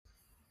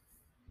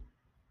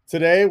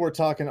Today, we're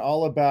talking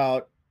all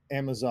about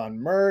Amazon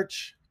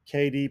merch,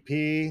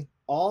 KDP,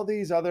 all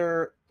these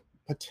other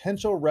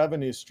potential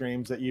revenue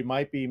streams that you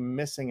might be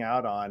missing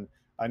out on.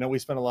 I know we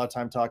spent a lot of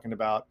time talking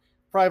about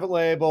private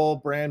label,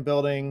 brand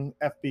building,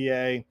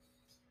 FBA,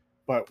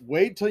 but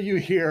wait till you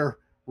hear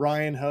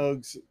Ryan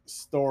Hogue's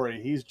story.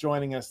 He's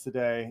joining us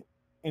today,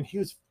 and he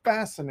was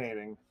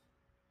fascinating.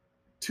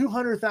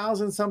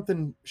 200,000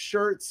 something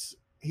shirts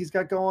he's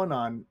got going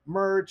on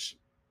merch,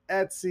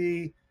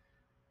 Etsy.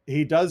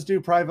 He does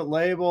do private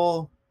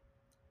label.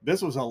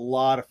 This was a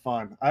lot of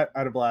fun. I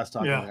had a blast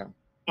talking to him.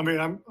 I mean,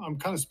 I'm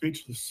kind of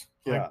speechless.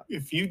 Like,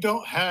 if you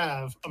don't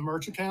have a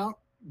merch account,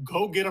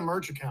 go get a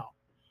merch account.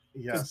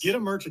 Yes. Just get a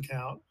merch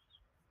account.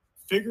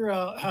 Figure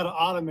out how to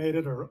automate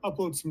it or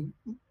upload some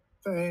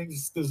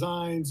things,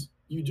 designs.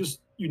 You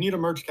need a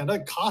merch account. It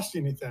doesn't cost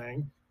you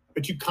anything,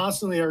 but you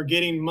constantly are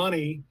getting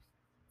money.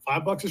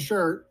 $5 a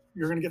shirt.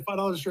 You're going to get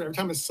 $5 a shirt every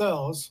time it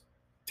sells.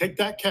 Take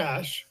that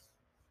cash,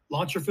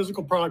 launch your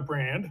physical product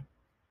brand,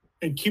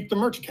 and keep the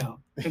merch account.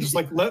 And just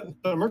like let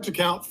the merch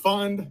account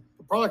fund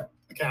the product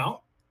account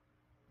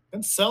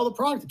and sell the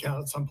product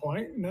account at some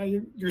point. Now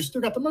you're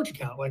still got the merch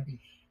account. Like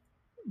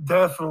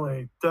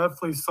definitely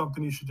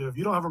something you should do. If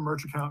you don't have a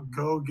merch account,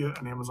 go get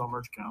an Amazon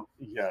merch account.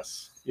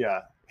 Yes.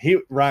 Yeah.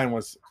 Ryan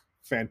was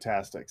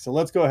fantastic. So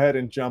let's go ahead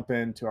and jump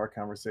into our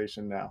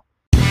conversation now.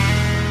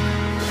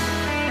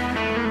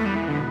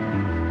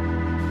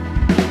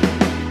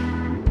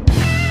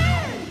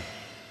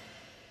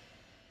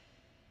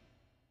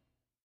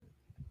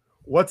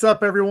 What's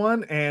up,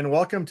 everyone, and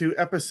welcome to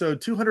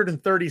episode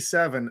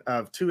 237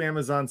 of Two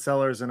Amazon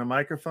Sellers and a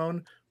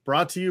Microphone,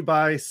 brought to you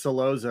by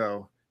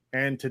Sellozo.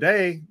 And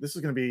today, this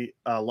is going to be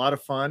a lot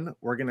of fun.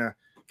 We're going to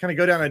kind of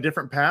go down a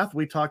different path.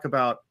 We talk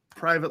about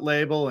private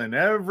label and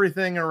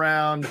everything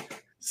around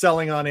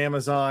selling on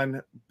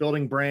Amazon,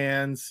 building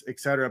brands,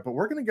 etc. But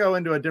we're going to go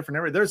into a different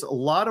area. There's a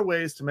lot of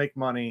ways to make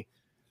money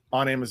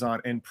on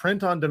Amazon, and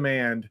print on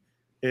demand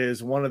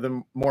is one of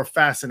the more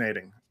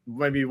fascinating,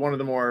 maybe one of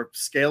the more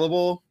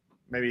scalable,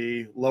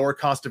 maybe lower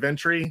cost of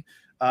entry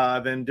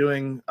than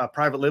doing a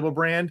private label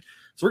brand.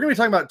 So we're going to be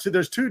talking about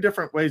there's two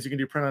different ways you can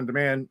do print on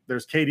demand.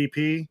 There's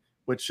KDP,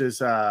 which is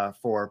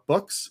for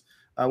books,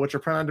 which are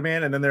print on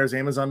demand. And then there's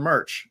Amazon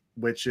merch,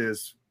 which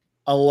is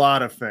a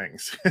lot of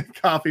things,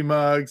 coffee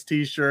mugs,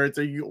 t-shirts.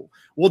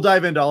 We'll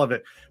dive into all of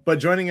it. But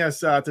joining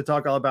us to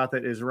talk all about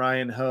that is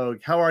Ryan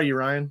Hogue. How are you,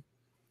 Ryan?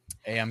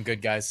 Hey, I'm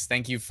good, guys.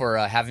 Thank you for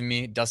having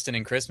me, Dustin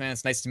and Chris, man.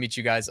 It's nice to meet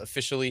you guys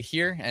officially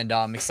here. And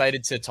I'm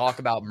excited to talk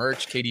about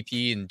merch,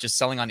 KDP, and just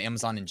selling on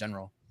Amazon in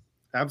general.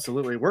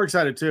 Absolutely. We're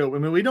excited too. I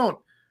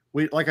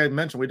mean, like I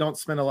mentioned, we don't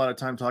spend a lot of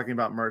time talking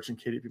about merch and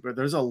KDP, but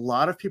there's a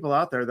lot of people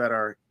out there that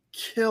are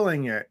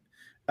killing it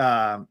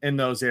in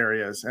those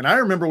areas. And I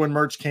remember when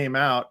merch came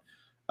out,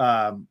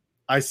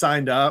 I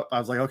signed up. I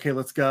was like, okay,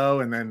 let's go.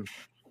 And then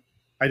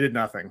I did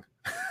nothing,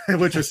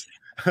 which is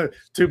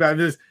too bad.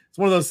 It's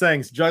one of those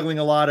things, juggling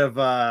a lot of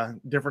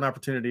different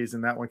opportunities,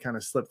 and that one kind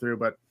of slipped through.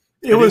 But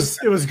it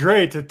was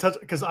great to touch,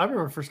 because I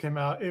remember when it first came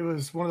out, it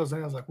was one of those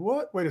things. I was like,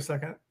 what? Wait a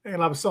second.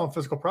 And I was selling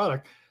physical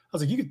product. I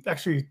was like, you could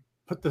actually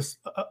put this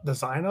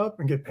design up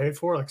and get paid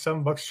for like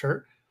 $7 a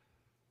shirt.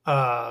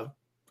 A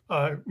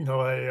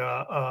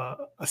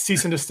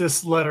cease and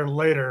desist letter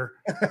later,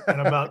 and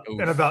about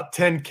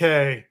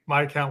 10K,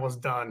 my account was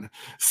done.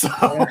 So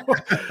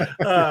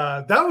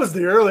that was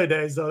the early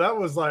days, though. That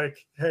was like,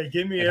 hey,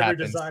 give me every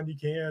design you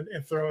can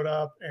and throw it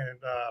up. And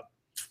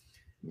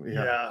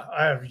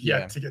I have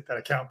yet to get that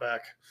account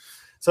back.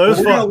 So it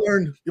was fun.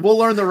 We'll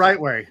learn the right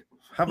way.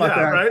 How about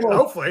that? Right?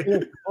 Hopefully,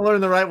 we'll learn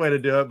the right way to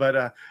do it.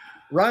 But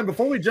Ryan,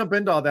 before we jump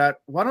into all that,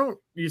 why don't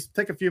you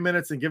take a few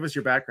minutes and give us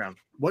your background?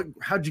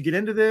 How'd you get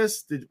into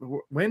this?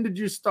 When did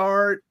you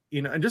start?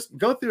 And just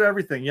go through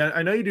everything. Yeah,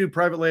 I know you do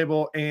private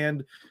label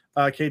and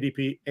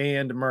KDP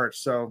and merch.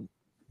 So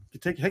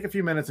take a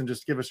few minutes and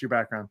just give us your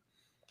background.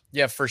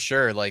 Yeah, for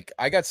sure. Like,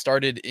 I got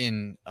started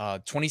in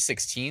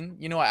 2016.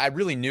 I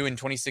really knew in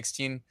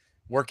 2016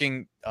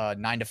 working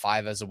 9 to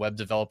 5 as a web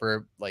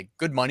developer, like,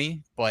 good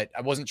money, but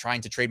I wasn't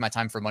trying to trade my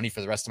time for money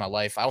for the rest of my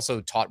life. I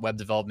also taught web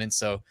development,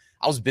 so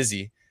I was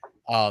busy.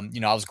 I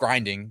was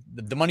grinding.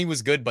 The money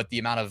was good, but the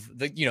amount of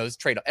it's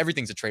trade-off.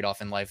 Everything's a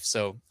trade-off in life.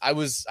 So I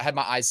had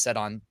my eyes set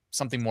on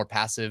something more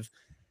passive.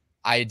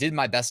 I did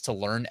my best to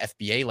learn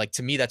FBA. Like,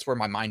 to me, that's where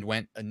my mind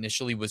went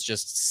initially, was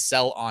just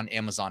sell on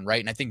Amazon,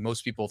 right? And I think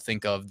most people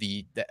think of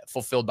the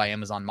fulfilled by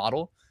Amazon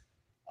model.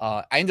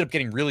 I ended up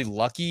getting really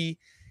lucky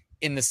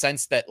in the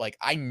sense that, like,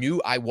 I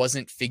knew I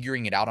wasn't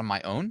figuring it out on my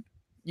own.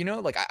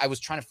 Like, I was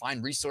trying to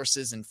find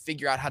resources and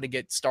figure out how to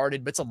get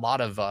started, but it's a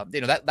lot of,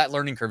 that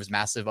learning curve is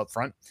massive up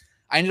front.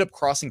 I ended up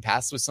crossing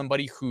paths with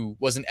somebody who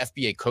was an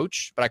FBA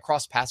coach, but I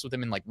crossed paths with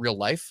him in like real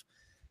life.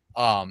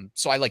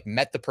 So I like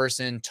met the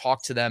person,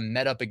 talked to them,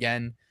 met up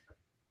again,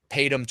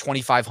 paid them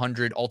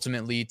 $2,500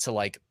 ultimately to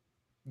like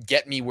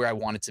get me where I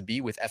wanted to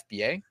be with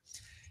FBA.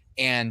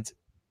 And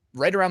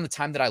right around the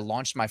time that I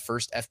launched my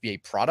first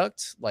FBA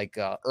product, like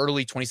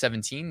early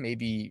 2017,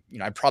 maybe,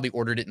 I probably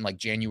ordered it in like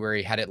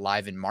January, had it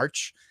live in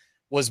March.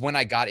 was when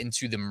I got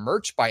into the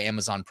Merch by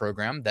Amazon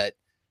program. That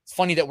it's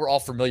funny that we're all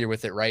familiar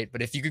with it, right?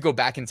 But if you could go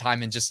back in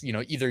time and just,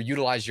 either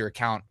utilize your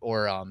account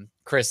or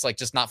Chris, like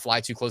just not fly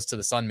too close to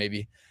the sun,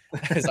 maybe,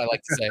 as I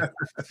like to say.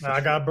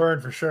 I got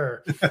burned for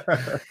sure.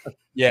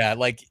 Yeah,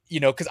 like,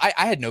 because I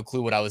had no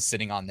clue what I was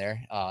sitting on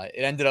there.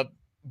 It ended up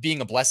being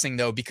a blessing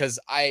though, because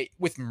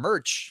with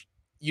merch,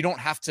 you don't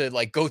have to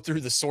like go through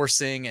the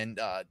sourcing and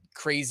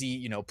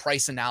crazy,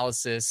 price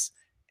analysis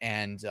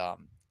and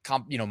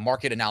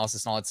market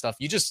analysis and all that stuff.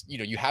 You just,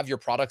 you have your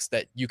products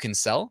that you can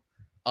sell.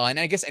 And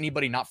I guess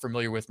anybody not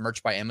familiar with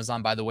Merch by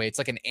Amazon, by the way, it's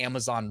like an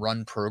Amazon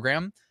run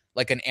program,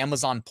 like an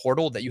Amazon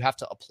portal that you have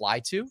to apply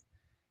to.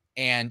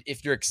 And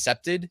if you're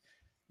accepted,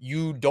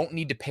 you don't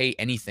need to pay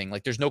anything.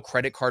 Like there's no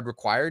credit card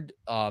required.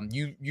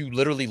 You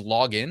literally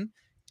log in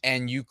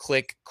and you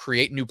click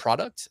create new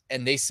product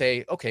and they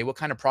say, okay, what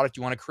kind of product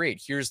you want to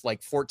create? Here's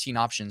like 14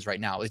 options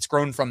right now. It's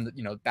grown from,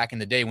 back in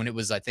the day when it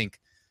was, I think,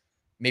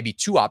 maybe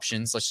 2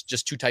 options,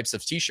 just 2 types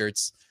of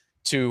t-shirts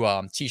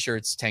to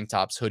t-shirts, tank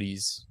tops,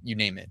 hoodies, you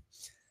name it.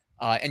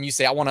 And you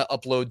say, I want to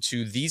upload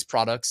to these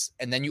products,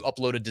 and then you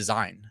upload a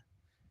design.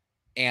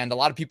 And a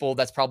lot of people,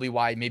 that's probably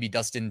why maybe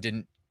Dustin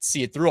didn't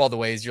see it through all the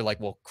ways. You're like,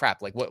 well,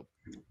 crap, like what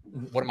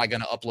am I going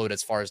to upload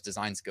as far as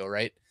designs go,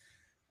 right?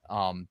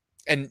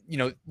 And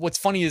what's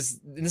funny is,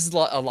 and this is a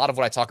lot of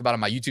what I talk about on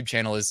my YouTube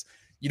channel, is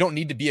you don't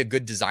need to be a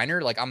good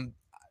designer. Like I'm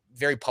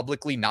very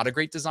publicly not a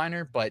great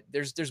designer, but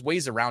there's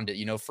ways around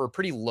it. For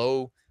pretty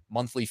low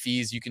monthly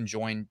fees, you can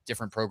join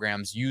different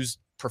programs, use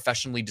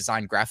professionally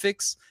designed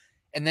graphics,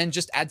 and then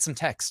just add some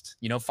text.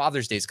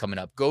 Father's Day is coming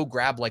up. Go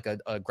grab like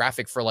a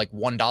graphic for like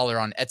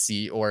 $1 on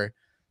Etsy or,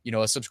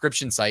 a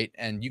subscription site,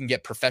 and you can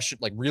get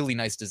like really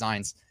nice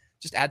designs.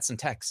 Just add some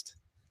text,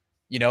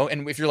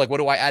 and if you're like, what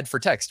do I add for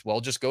text?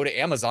 Well, just go to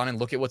Amazon and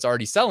look at what's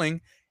already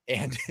selling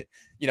and,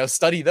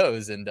 study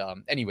those. And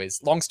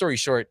anyways, long story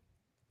short,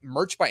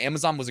 Merch by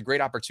Amazon was a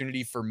great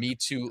opportunity for me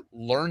to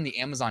learn the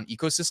Amazon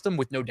ecosystem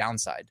with no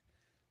downside.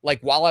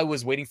 Like while I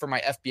was waiting for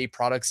my FBA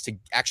products to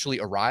actually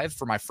arrive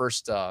for my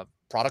first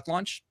product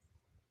launch,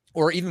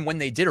 or even when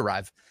they did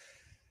arrive,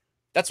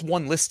 that's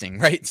one listing,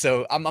 right?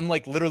 So I'm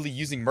like literally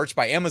using Merch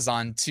by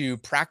Amazon to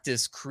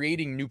practice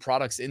creating new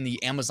products in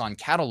the Amazon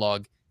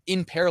catalog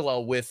in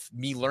parallel with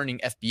me learning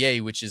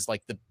FBA, which is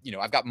like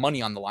I've got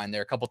money on the line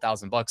there, a couple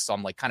 $1,000. So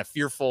I'm like kind of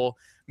fearful,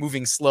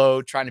 moving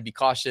slow, trying to be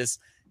cautious.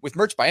 With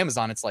Merch by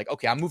Amazon, it's like,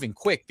 okay, I'm moving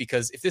quick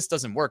because if this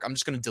doesn't work, I'm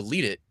just going to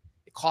delete it.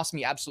 It costs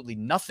me absolutely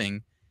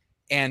nothing.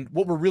 And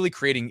what we're really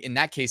creating in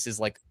that case is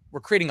like,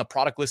 we're creating a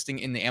product listing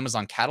in the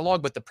Amazon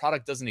catalog, but the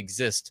product doesn't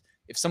exist.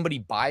 If somebody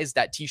buys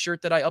that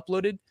t-shirt that I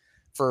uploaded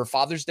for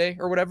Father's Day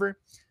or whatever,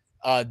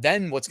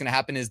 then what's going to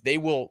happen is they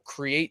will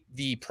create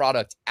the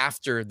product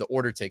after the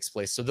order takes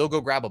place. So they'll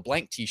go grab a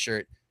blank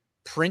t-shirt,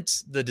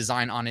 print the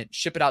design on it,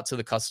 ship it out to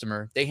the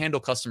customer. They handle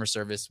customer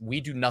service. We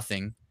do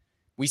nothing.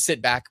 We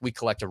sit back, we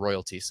collect a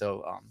royalty.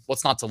 So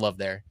what's not to love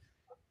there?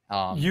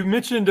 You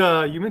mentioned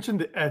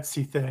the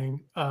Etsy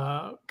thing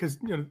because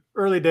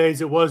early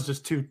days it was a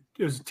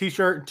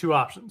t-shirt and 2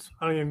 options.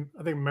 I think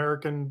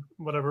American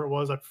whatever it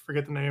was, I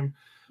forget the name.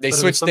 They've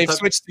switched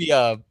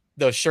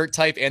the shirt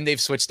type, and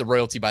they've switched the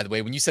royalty, by the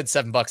way. When you said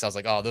 $7, I was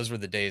like, oh, those were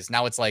the days.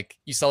 Now it's like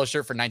you sell a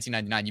shirt for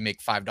 $19.99, you make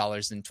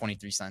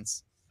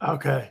 $5.23.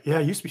 Okay. Yeah,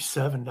 it used to be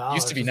 $7.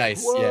 Used to be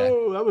nice. Like,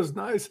 whoa, yeah. That was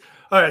nice.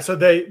 All right. So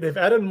they've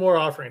added more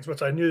offerings, which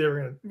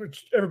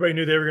which everybody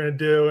knew they were gonna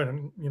do.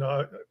 And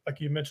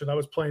like you mentioned, I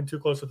was playing too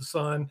close to the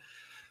sun,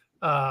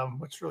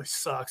 which really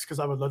sucks because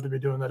I would love to be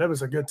doing that. It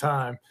was a good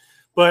time.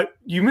 But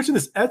you mentioned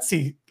this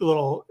Etsy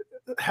little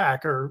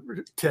hack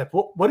or tip.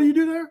 What do you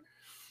do there?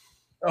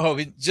 Oh,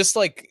 just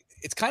like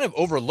it's kind of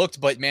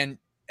overlooked, but man,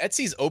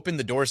 Etsy's opened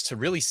the doors to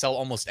really sell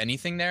almost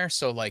anything there.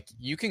 So like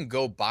you can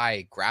go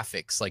buy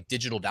graphics, like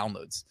digital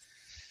downloads.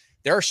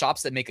 There are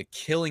shops that make a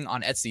killing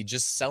on Etsy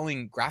just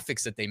selling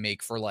graphics that they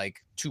make for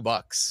like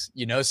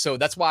 $2, So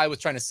that's why I was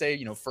trying to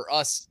say, for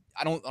us,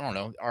 I don't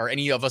know, are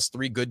any of us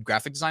 3 good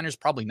graphic designers?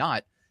 Probably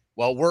not.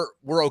 Well,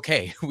 we're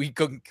okay. We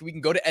can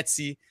go to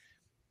Etsy,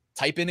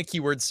 type in a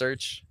keyword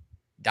search,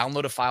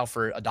 download a file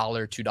for $1,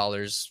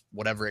 $2,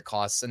 whatever it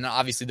costs. And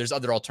obviously there's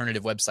other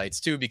alternative websites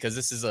too, because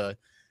this is a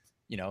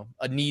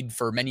need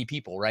for many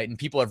people, right? And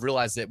people have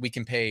realized that we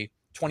can pay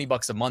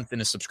 $20 a month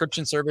in a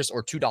subscription service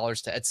or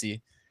 $2 to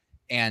Etsy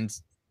and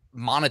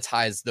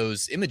monetize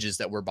those images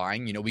that we're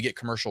buying. We get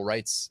commercial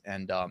rights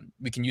and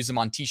we can use them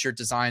on t-shirt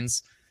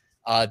designs.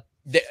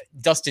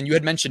 Dustin, you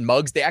had mentioned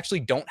mugs. They actually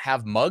don't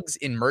have mugs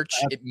in merch.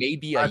 It may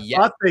be I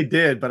thought they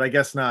did, but I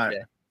guess not.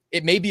 Yeah.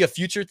 It may be a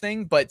future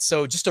thing, but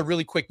so just a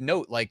really quick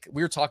note, like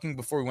we were talking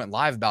before we went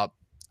live about,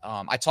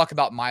 I talk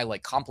about my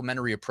like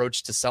complimentary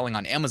approach to selling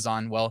on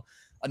Amazon. Well,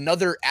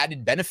 another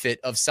added benefit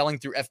of selling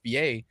through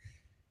FBA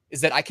is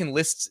that I can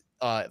list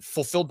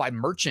fulfilled by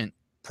merchant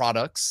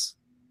products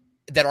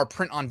that are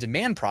print on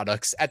demand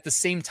products at the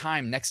same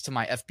time next to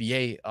my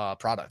FBA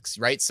products,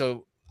 right?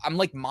 So I'm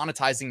like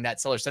monetizing that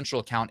Seller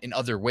Central account in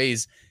other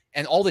ways.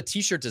 And all the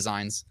t-shirt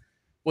designs,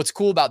 what's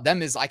cool about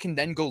them is I can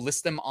then go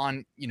list them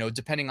on, you know,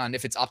 depending on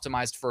if it's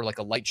optimized for like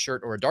a light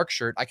shirt or a dark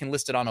shirt, I can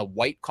list it on a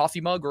white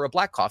coffee mug or a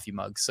black coffee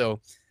mug.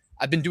 So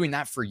I've been doing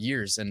that for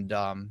years. And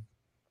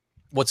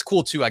what's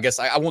cool too, I guess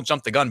I won't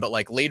jump the gun, but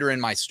like later in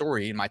my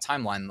story, in my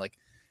timeline, like,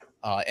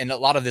 and a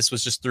lot of this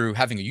was just through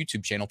having a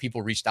YouTube channel.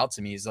 People reached out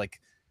to me. Is like,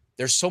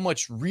 there's so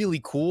much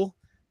really cool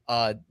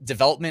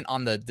development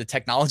on the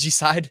technology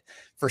side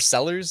for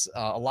sellers.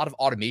 A lot of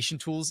automation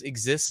tools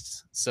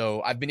exist.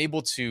 So I've been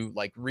able to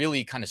like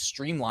really kind of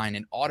streamline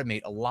and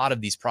automate a lot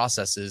of these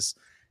processes,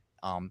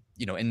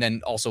 you know, and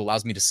then also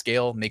allows me to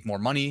scale, make more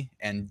money,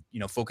 and, you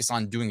know, focus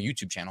on doing a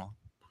YouTube channel.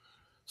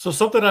 So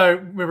something I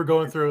remember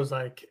going through was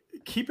like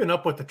keeping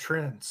up with the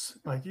trends.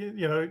 Like,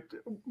 you know,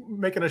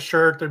 making a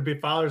shirt, there'd be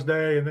Father's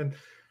Day, and then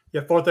you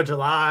have 4th of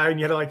July, and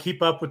you had to like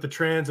keep up with the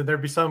trends, and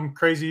there'd be some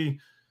crazy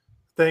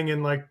thing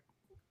in like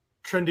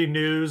trendy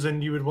news,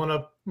 and you would want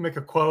to make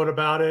a quote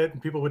about it,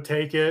 and people would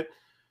take it.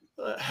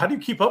 How do you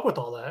keep up with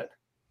all that?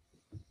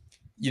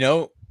 You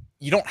know,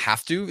 you don't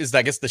have to, is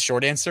I guess the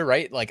short answer,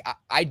 right? Like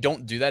I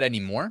don't do that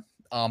anymore.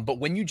 But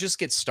when you just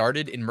get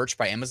started in Merch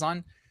by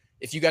Amazon,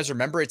 if you guys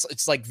remember,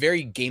 it's like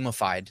very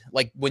gamified.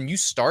 Like when you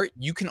start,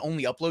 you can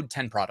only upload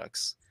 10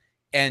 products.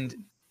 And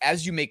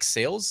as you make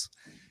sales,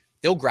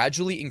 they'll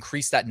gradually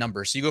increase that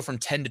number. So you go from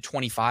 10 to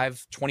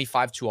 25,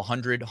 25 to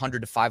 100, 100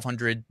 to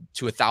 500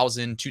 to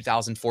 1,000,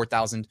 2,000,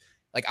 4,000.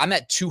 Like I'm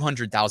at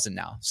 200,000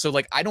 now. So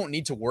like, I don't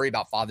need to worry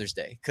about Father's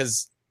Day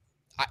because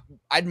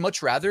I'd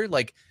much rather,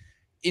 like,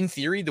 in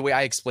theory, the way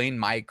I explain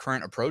my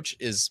current approach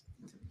is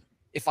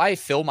if I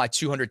fill my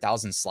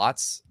 200,000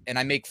 slots and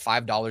I make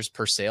 $5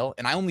 per sale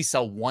and I only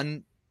sell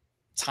one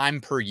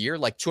time per year,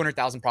 like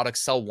 200,000 products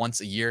sell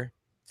once a year,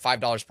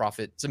 $5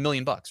 profit, it's $1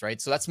 million,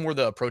 right? So that's more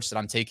the approach that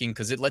I'm taking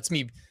because it lets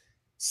me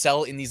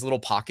sell in these little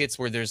pockets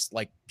where there's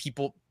like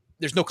people,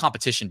 there's no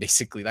competition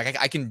basically. Like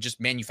I can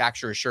just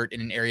manufacture a shirt in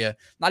an area,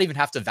 not even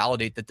have to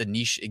validate that the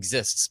niche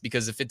exists,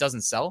 because if it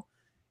doesn't sell,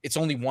 it's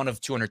only one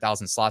of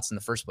 200,000 slots in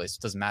the first place.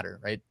 It doesn't matter,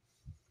 right?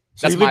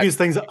 So you leave these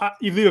things,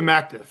 you leave them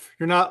active.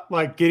 You're not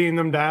like getting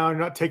them down.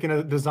 You're not taking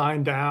a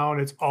design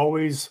down. It's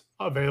always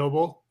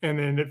available. And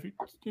then if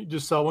you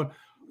just sell one,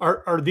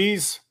 are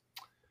these,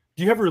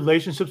 do you have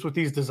relationships with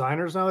these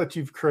designers now that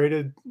you've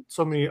created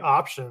so many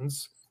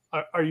options?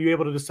 Are you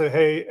able to just say,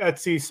 hey,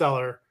 Etsy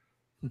seller,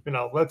 you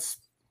know, let's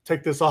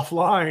take this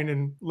offline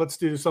and let's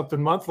do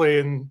something monthly.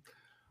 And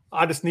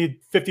I just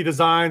need 50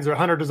 designs or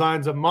 100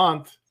 designs a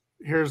month.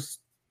 Here's,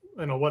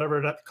 you know,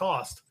 whatever that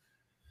cost.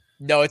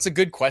 No, it's a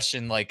good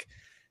question. Like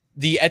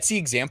the Etsy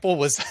example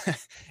was,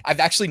 I've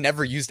actually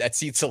never used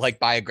Etsy to like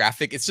buy a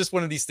graphic. It's just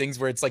one of these things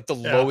where it's like the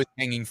lowest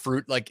hanging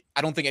fruit. Like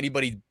I don't think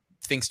anybody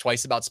thinks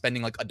twice about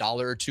spending like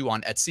 $1 or $2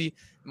 on Etsy.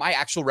 My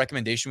actual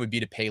recommendation would be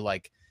to pay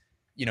like,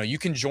 you know, you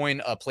can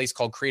join a place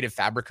called Creative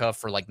Fabrica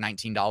for like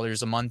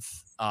 $19 a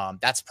month.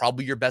 That's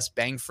probably your best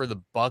bang for the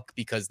buck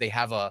because they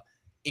have a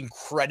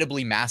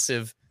incredibly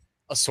massive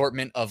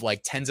assortment of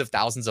like tens of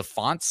thousands of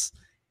fonts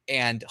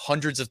and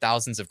hundreds of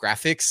thousands of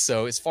graphics.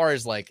 So as far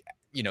as like,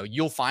 you know,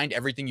 you'll find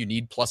everything you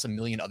need plus a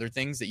million other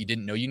things that you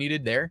didn't know you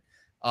needed there.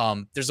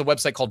 There's a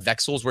website called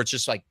Vexels where it's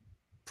just like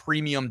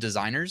premium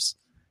designers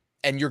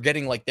and you're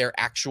getting like their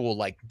actual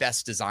like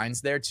best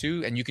designs there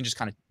too. And you can just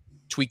kind of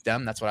tweak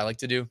them. That's what I like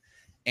to do.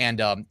 And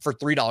for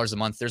 $3 a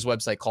month, there's a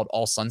website called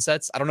All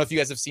Sunsets. I don't know if you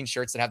guys have seen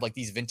shirts that have like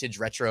these vintage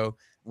retro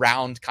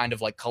round kind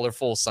of like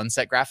colorful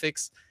sunset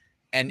graphics.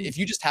 And if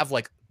you just have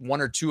like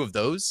one or two of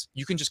those,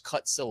 you can just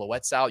cut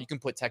silhouettes out. You can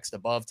put text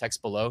above,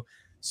 text below.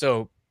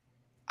 So,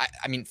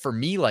 I mean, for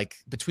me, like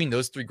between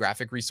those three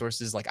graphic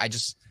resources, like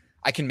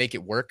I can make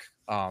it work.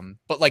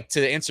 But like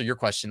to answer your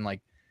question,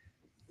 like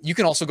you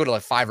can also go to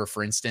like Fiverr,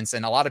 for instance.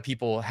 And a lot of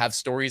people have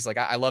stories. Like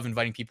I love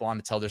inviting people on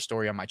to tell their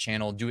story on my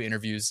channel, do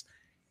interviews.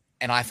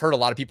 And I've heard a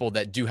lot of people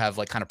that do have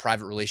like kind of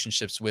private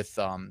relationships with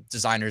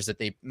designers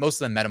that most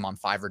of them met them on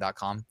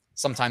Fiverr.com.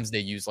 Sometimes they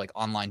use like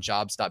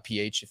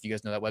onlinejobs.ph, if you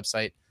guys know that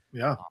website.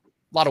 Yeah.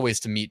 A lot of ways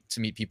to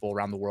meet people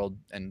around the world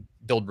and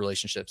build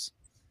relationships.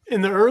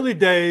 In the early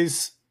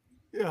days,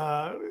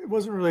 it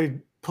wasn't really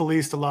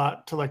policed a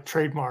lot to like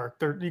trademark.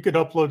 You could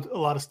upload a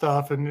lot of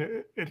stuff and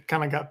it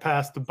kind of got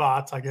past the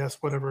bots, I guess,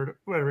 whatever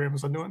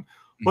Amazon doing.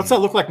 What's that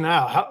look like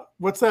now?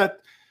 What's that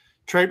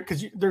trade?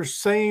 Because there's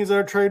sayings that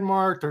are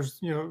trademarked. There's,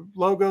 you know,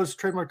 logos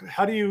trademarked.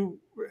 How do you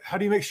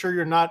make sure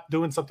you're not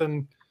doing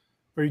something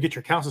where you get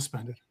your account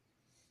suspended?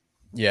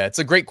 Yeah, it's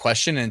a great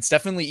question. And it's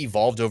definitely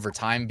evolved over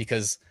time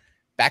because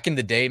back in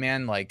the day,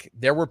 man, like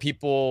there were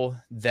people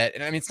that,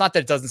 and I mean, it's not that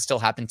it doesn't still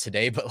happen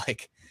today, but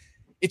like,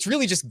 it's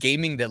really just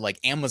gaming the like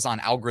Amazon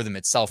algorithm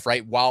itself,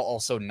 right? While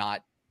also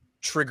not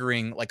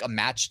triggering like a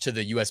match to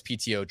the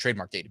USPTO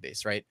trademark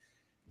database, right?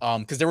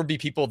 Because there would be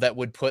people that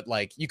would put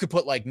like, you could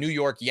put like New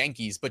York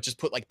Yankees, but just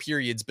put like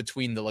periods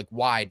between the like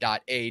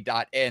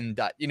Y.A.N.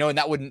 You know, and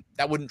that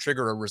wouldn't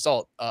trigger a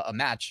result, a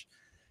match.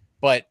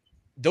 But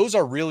those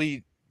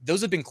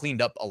have been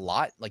cleaned up a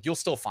lot. Like you'll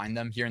still find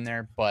them here and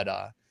there,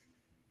 but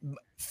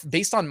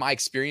based on my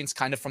experience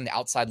kind of from the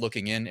outside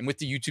looking in and with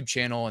the YouTube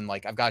channel and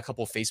like I've got a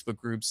couple of Facebook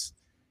groups,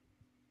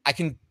 I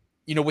can,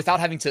 you know, without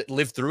having to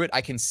live through it,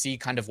 I can see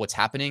kind of what's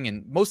happening.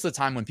 And most of the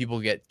time when people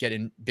get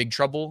in big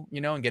trouble,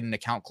 you know, and get an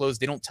account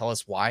closed, they don't tell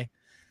us why,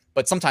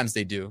 but sometimes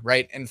they do,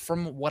 right? And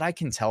from what I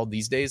can tell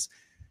these days,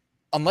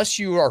 unless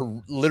you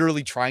are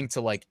literally trying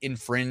to like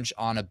infringe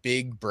on a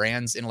big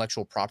brand's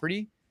intellectual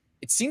property,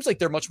 it seems like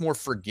they're much more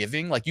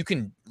forgiving. Like you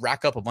can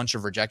rack up a bunch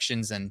of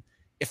rejections, and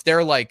if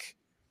they're like,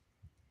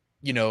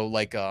 you know,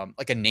 like a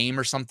name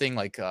or something,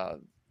 like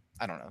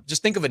I don't know,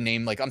 just think of a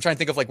name. Like I'm trying to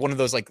think of like one of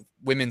those like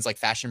women's like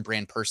fashion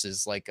brand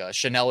purses, like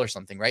Chanel or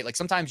something, right? Like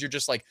sometimes you're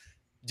just like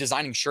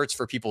designing shirts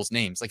for people's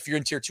names. Like if you're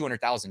in tier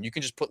 200,000, you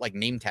can just put like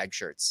name tag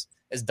shirts,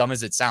 as dumb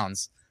as it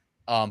sounds.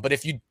 But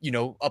if you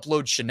know,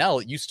 upload Chanel,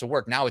 it used to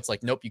work. Now it's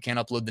like, nope, you can't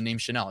upload the name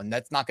Chanel. And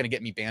that's not going to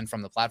get me banned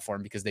from the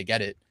platform because they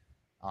get it.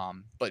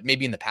 But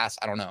maybe in the past,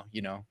 I don't know,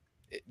 you know,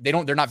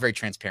 they're not very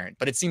transparent,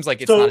 but it seems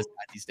like it's not as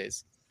bad these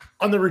days.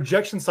 On the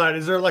rejection side,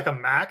 is there like a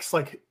max?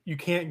 Like you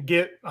can't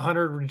get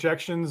 100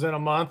 rejections in a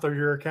month or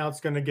your account's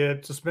going to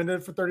get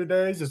suspended for 30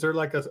 days? Is there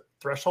like a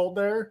threshold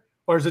there?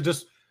 Or is it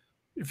just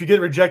if you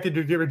get rejected,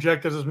 you get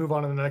rejected, just move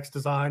on to the next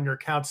design, your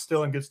account's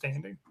still in good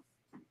standing?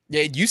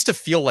 Yeah, it used to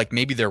feel like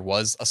maybe there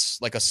was a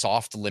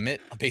soft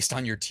limit based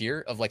on your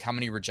tier of like how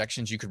many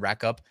rejections you could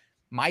rack up.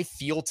 My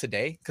feel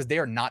today, because they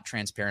are not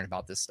transparent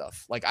about this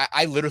stuff. Like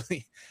I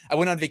literally, I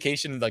went on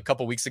vacation like a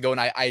couple weeks ago,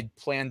 and I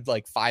planned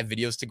like 5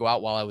 videos to go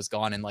out while I was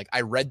gone. And like,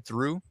 I read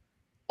through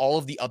all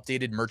of the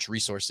updated merch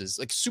resources,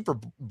 like super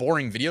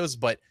boring videos,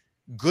 but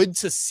good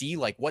to see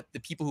like what the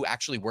people who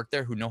actually work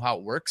there, who know how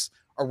it works,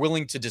 are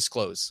willing to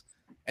disclose.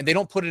 And they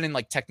don't put it in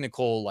like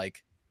technical,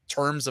 like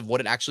terms of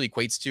what it actually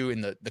equates to in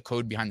the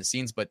code behind the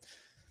scenes. But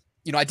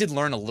you know, I did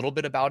learn a little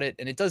bit about it,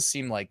 and it does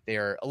seem like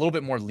they're a little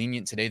bit more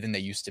lenient today than they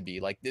used to be.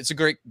 Like, it's a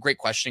great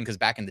question, because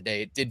back in the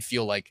day, it did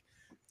feel like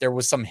there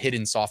was some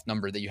hidden soft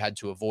number that you had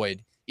to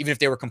avoid, even if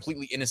they were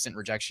completely innocent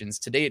rejections.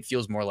 Today, it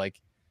feels more like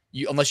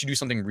unless you do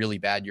something really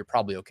bad, you're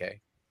probably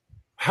okay.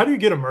 How do you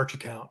get a merch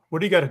account? What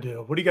do you got to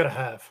do? What do you got to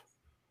have?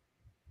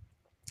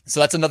 So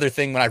that's another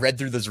thing. When I read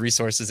through those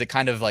resources, it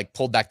kind of like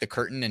pulled back the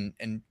curtain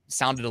and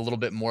sounded a little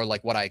bit more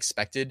like what I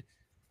expected.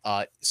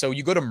 So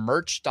you go to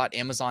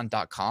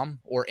merch.amazon.com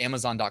or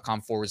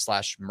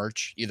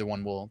amazon.com/merch. Either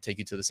one will take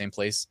you to the same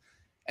place.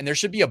 And there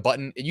should be a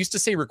button. It used to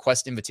say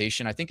request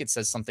invitation. I think it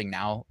says something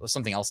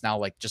else now,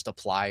 like just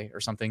apply or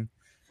something.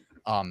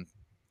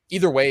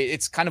 Either way,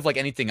 it's kind of like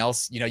anything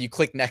else. You know, you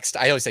click next.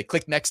 I always say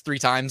click next 3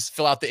 times,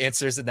 fill out the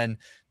answers, and then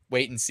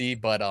wait and see.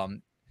 But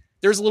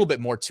there's a little bit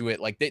more to it.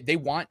 Like they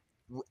want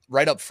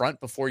right up front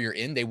before you're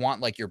in, they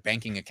want like your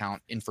banking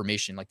account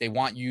information. Like they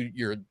want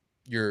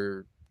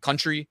your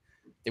country.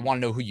 They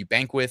want to know who you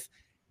bank with.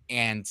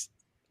 And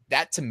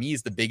that to me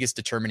is the biggest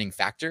determining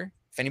factor.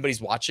 If anybody's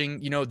watching,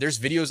 you know, there's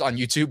videos on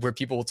YouTube where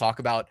people will talk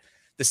about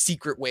the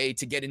secret way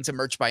to get into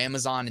Merch by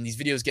Amazon. And these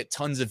videos get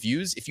tons of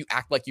views if you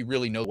act like you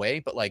really know the way.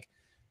 But like,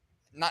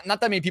 not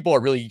that many people are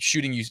really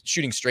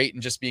shooting straight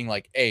and just being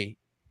like, hey,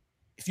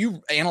 if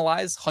you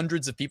analyze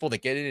hundreds of people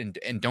that get in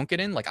and don't get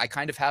in, like I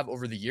kind of have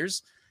over the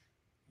years,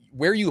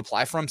 where you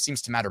apply from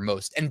seems to matter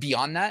most. And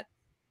beyond that,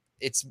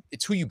 it's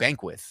who you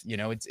bank with. You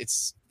know, it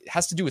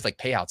has to do with like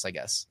payouts, I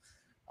guess.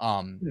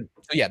 So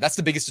yeah, that's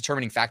the biggest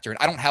determining factor. And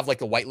I don't have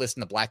like a whitelist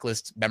and a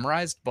blacklist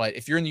memorized, but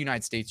if you're in the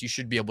United States, you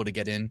should be able to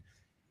get in.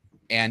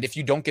 And if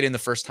you don't get in the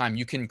first time,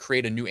 you can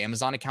create a new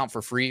Amazon account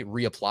for free,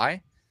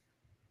 reapply.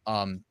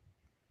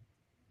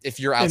 If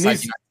you're outside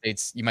the United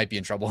States, you might be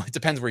in trouble. It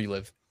depends where you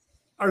live.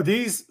 Are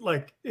these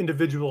like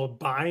individual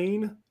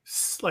buying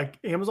like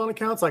Amazon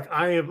accounts? Like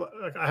I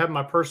have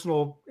my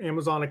personal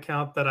Amazon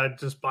account that I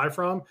just buy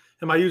from.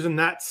 Am I using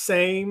that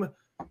same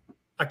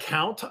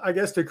account, I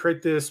guess, to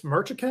create this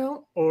merch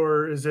account,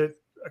 or is it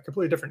a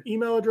completely different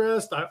email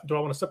address? Do I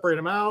want to separate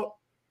them out?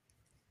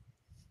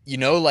 You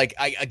know, like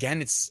I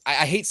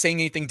hate saying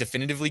anything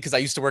definitively because I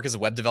used to work as a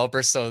web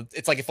developer. So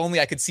it's like, if only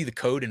I could see the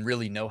code and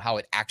really know how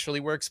it actually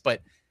works.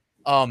 But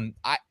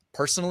I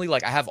personally,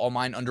 like, I have all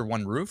mine under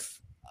one roof.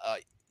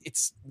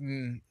 It's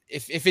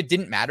if it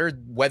didn't matter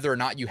whether or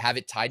not you have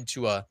it tied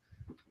to a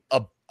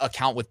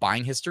account with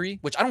buying history,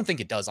 which I don't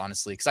think it does,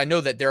 honestly, because I know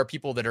that there are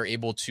people that are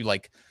able to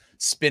like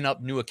spin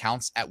up new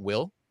accounts at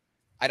will.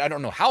 I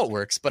don't know how it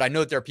works, but I know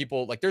that there are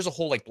people, like, there's a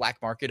whole like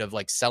black market of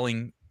like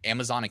selling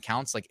Amazon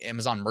accounts, like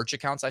Amazon merch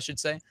accounts, I should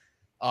say,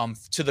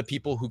 to the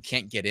people who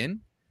can't get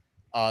in.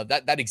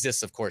 That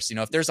exists, of course. You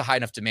know, if there's a high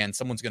enough demand,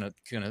 someone's gonna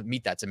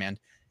meet that demand.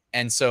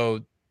 And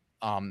so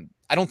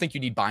I don't think you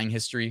need buying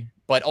history,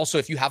 but also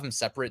if you have them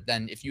separate,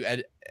 then if you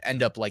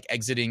end up like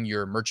exiting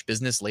your merch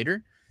business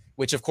later,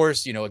 which of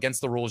course, you know,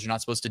 against the rules, you're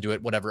not supposed to do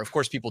it, whatever. Of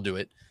course, people do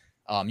it.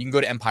 You can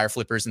go to Empire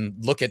Flippers and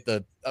look at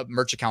the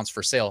merch accounts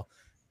for sale.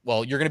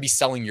 Well, you're going to be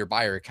selling your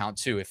buyer account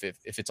too if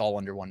it's all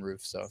under one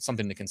roof. So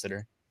something to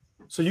consider.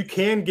 So you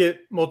can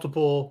get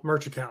multiple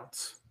merch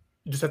accounts.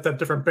 You just have to have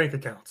different bank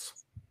accounts.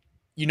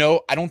 You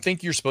know, I don't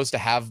think you're supposed to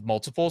have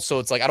multiple. So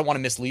it's like, I don't want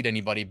to mislead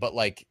anybody, but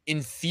like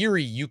in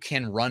theory, you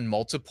can run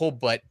multiple,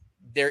 but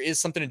there is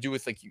something to do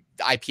with like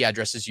the IP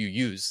addresses you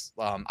use.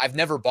 I've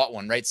never bought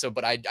one, right? So,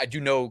 but I do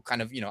know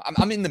kind of, you know,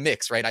 I'm in the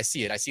mix, right? I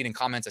see it in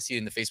comments. I see it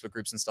in the Facebook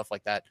groups and stuff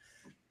like that.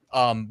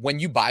 When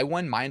you buy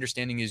one, my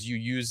understanding is you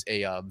use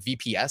a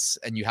VPS,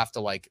 and you have to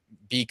like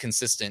be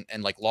consistent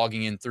and like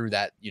logging in through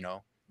that, you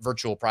know,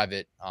 virtual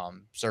private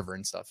server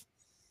and stuff.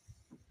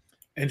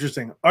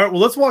 Interesting. All right,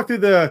 well, let's walk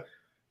through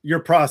your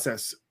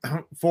process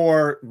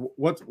for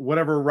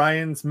whatever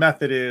Ryan's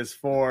method is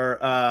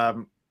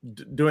for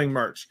doing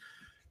merch.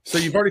 So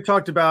you've already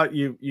talked about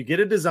you get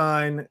a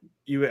design,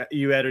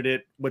 you edit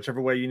it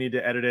whichever way you need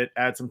to edit it,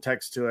 add some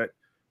text to it.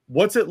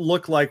 What's it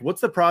look like?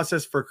 What's the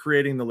process for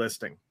creating the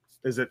listing?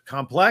 Is it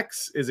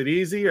complex? Is it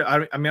easy?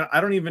 I mean, I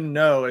don't even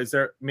know.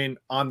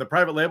 On the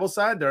private label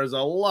side, there's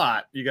a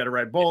lot. You got to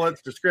write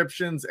bullets,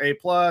 descriptions, A+,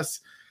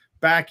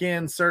 back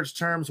end, search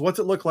terms. What's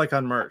it look like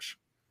on merch?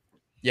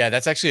 Yeah,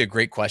 that's actually a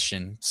great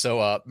question.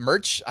 So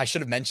merch, I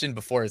should have mentioned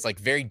before, is like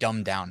very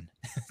dumbed down.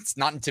 It's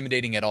not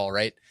intimidating at all,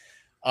 right?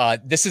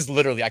 This is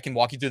literally, I can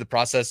walk you through the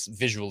process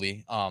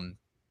visually.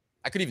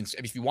 I could even,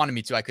 if you wanted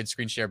me to, I could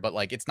screen share, but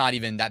like, it's not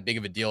even that big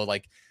of a deal.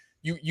 Like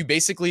you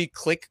basically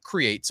click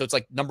create. So it's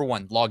like number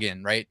one, log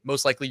in, right?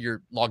 Most likely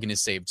your login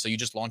is saved. So you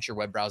just launch your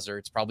web browser.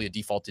 It's probably a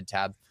defaulted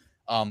tab.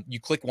 You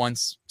click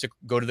once to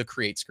go to the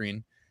create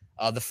screen.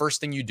 The first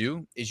thing you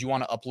do is you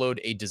want to upload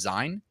a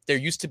design. There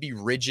used to be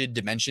rigid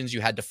dimensions you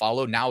had to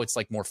follow. Now it's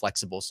like more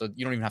flexible. So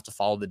you don't even have to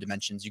follow the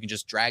dimensions. You can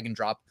just drag and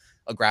drop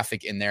a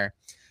graphic in there.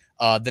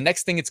 The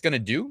next thing it's going to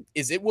do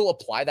is it will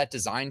apply that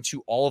design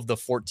to all of the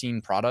 14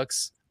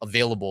 products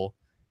available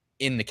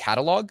in the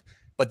catalog.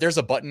 But there's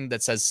a button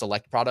that says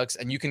select products,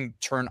 and you can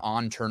turn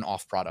on, turn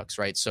off products,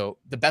 right? So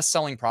the best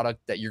selling product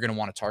that you're going to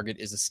want to target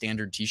is a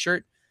standard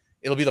t-shirt.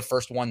 It'll be the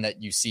first one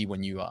that you see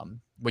when you're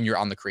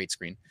on the create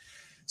screen.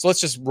 So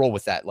let's just roll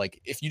with that.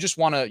 Like if you just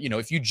want to,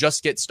 if you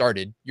just get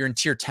started, you're in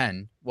tier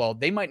 10. Well,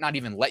 they might not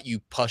even let you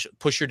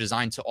push your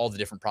design to all the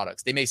different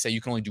products. They may say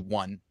you can only do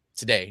one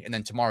today, and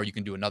then tomorrow you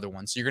can do another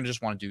one. So you're going to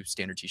just want to do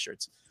standard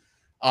t-shirts.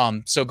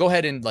 So go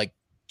ahead and like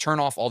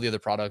turn off all the other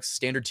products,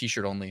 standard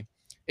t-shirt only.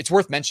 It's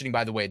worth mentioning,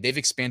 by the way, they've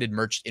expanded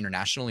merch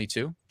internationally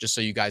too, just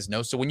so you guys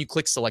know. So when you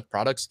click select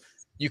products,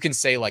 you can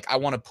say like, I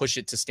want to push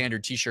it to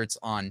standard t-shirts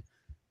on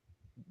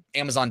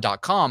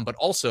Amazon.com, but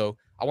also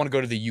I want to go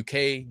to the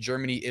UK,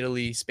 Germany,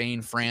 Italy,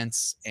 Spain,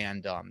 France,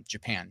 and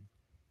Japan.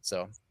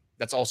 So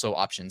that's also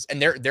options.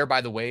 And they're by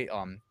the way,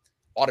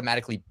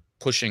 automatically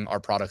pushing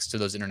our products to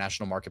those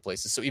international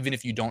marketplaces. So even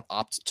if you don't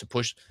opt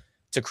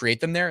to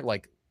create them there,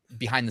 like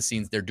behind the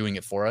scenes, they're doing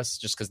it for us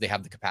just because they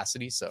have the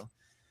capacity. So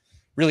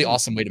really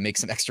awesome way to make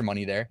some extra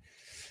money there.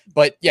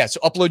 But yeah, so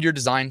upload your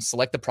design,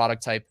 select the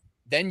product type.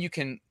 Then you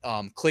can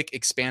click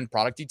expand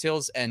product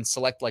details and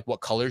select like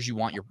what colors you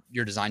want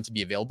your design to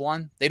be available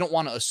on. They don't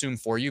want to assume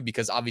for you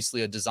because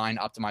obviously a design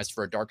optimized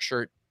for a dark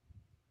shirt,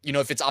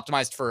 if it's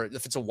optimized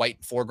if it's a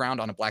white foreground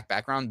on a black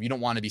background, you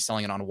don't want to be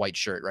selling it on a white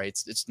shirt, right?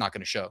 It's not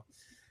going to show.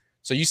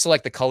 So you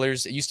select the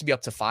colors. It used to be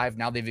up to 5.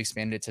 Now they've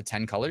expanded it to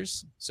 10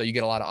 colors. So you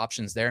get a lot of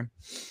options there.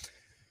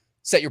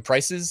 Set your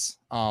prices.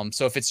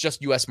 So if it's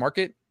just US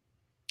market,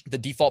 the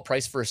default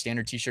price for a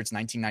standard t-shirt is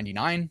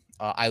 $19.99.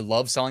 I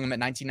love selling them at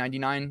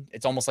 $19.99.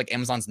 It's almost like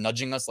Amazon's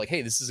nudging us like,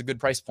 hey, this is a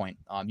good price point.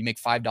 You make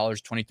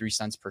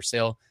 $5.23 per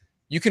sale.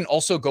 You can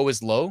also go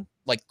as low.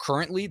 Like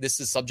currently, this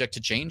is subject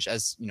to change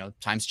as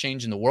times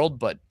change in the world,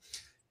 but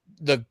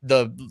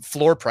the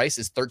floor price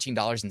is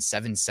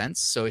 $13.07.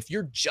 So if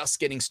you're just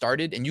getting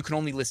started and you can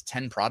only list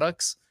 10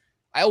 products,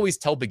 I always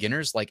tell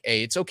beginners like,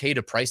 hey, it's okay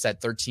to price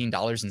at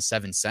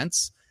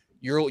 $13.07.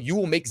 You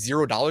will make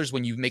 $0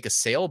 when you make a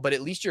sale, but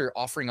at least you're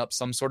offering up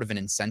some sort of an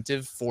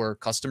incentive for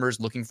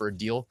customers looking for a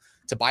deal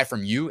to buy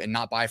from you and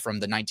not buy from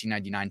the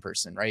 $19.99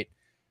 person, right?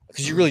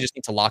 Because you really just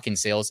need to lock in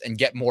sales and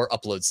get more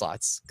upload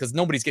slots because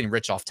nobody's getting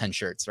rich off 10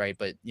 shirts, right?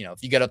 But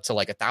if you get up to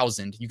like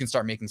 1,000, you can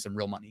start making some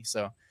real money.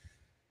 So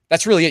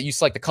that's really it. You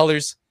select the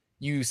colors,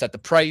 you set the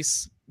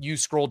price, you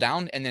scroll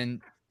down, and then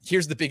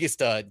here's the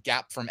biggest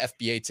gap from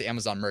FBA to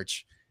Amazon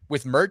merch.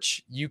 With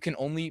merch, you can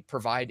only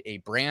provide a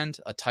brand,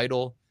 a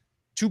title,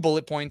 2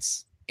 bullet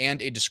points,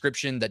 and a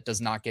description that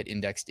does not get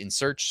indexed in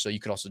search. So you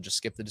could also just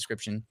skip the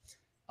description.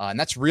 And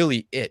that's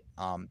really it.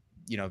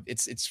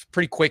 It's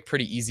pretty quick,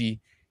 pretty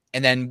easy.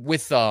 And then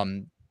with,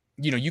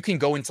 you can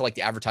go into like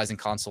the advertising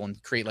console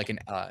and create like an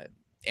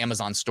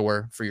Amazon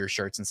store for your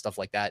shirts and stuff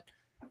like that.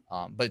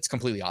 But it's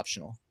completely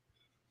optional.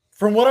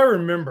 From what I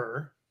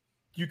remember,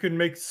 you can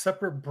make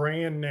separate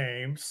brand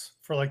names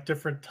for like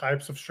different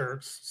types of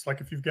shirts. It's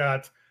like if you've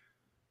got,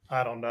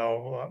 I don't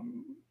know,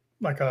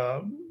 like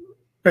a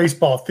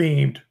baseball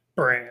themed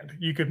brand,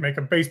 you could make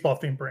a baseball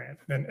themed brand.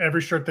 And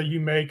every shirt that you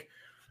make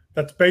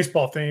that's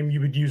baseball themed, you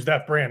would use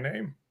that brand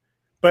name.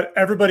 But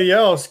everybody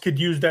else could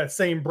use that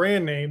same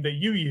brand name that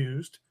you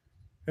used.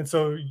 And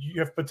so you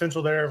have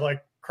potential there of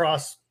like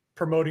cross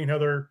promoting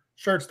other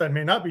shirts that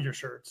may not be your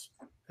shirts.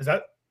 Is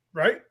that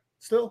right?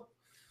 Still?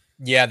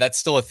 Yeah, that's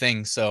still a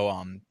thing. So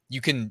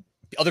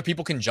other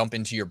people can jump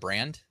into your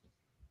brand.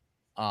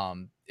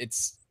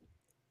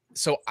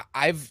 So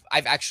I've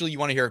actually, you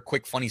want to hear a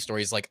quick funny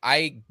story? Is like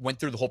I went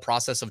through the whole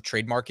process of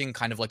trademarking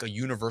kind of like a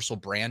universal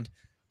brand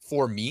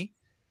for me,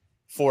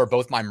 for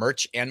both my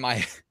merch and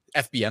my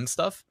FBM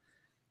stuff.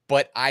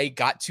 But I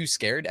got too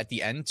scared at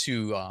the end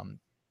to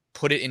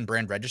put it in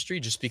brand registry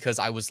just because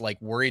I was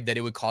like worried that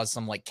it would cause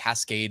some like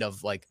cascade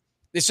of like,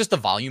 it's just the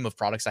volume of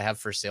products I have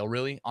for sale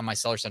really on my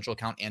Seller Central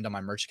account and on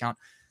my merch account,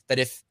 that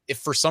if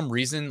for some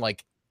reason,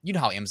 like, you know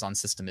how Amazon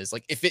system is,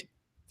 like if it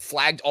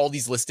flagged all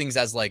these listings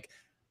as like,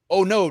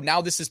 oh no,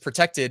 now this is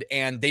protected,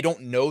 and they don't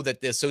know that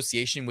the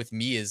association with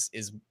me is,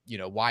 you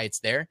know, why it's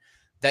there,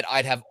 that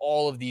I'd have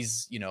all of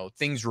these, you know,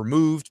 things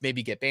removed,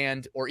 maybe get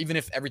banned, or even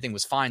if everything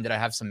was fine, that I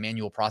have some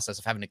manual process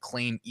of having to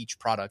claim each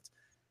product.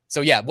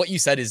 So yeah, what you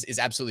said is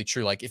absolutely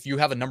true. Like if you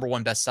have a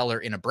 #1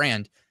 bestseller in a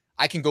brand,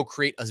 I can go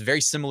create a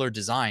very similar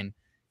design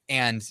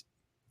and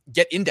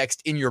get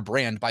indexed in your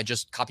brand by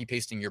just copy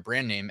pasting your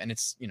brand name. And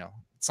it's, you know,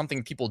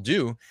 something people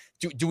do.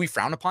 Do we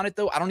frown upon it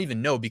though? I don't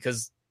even know,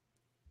 because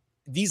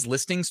these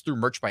listings through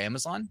Merch by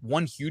Amazon,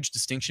 one huge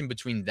distinction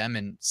between them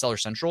and Seller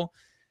Central,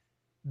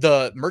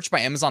 the Merch by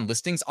Amazon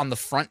listings on the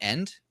front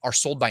end are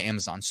sold by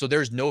Amazon. So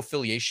there's no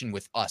affiliation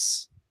with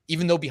us,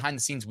 even though behind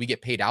the scenes we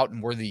get paid out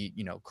and we're the,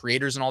 you know,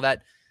 creators and all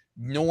that.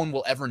 No one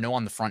will ever know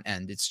on the front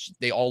end. It's,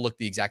 they all look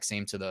the exact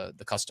same to the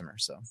customer.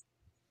 So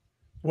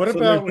what So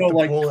about there's no with the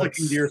like bullets?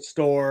 clicking to your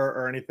store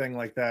or anything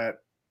like that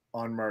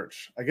on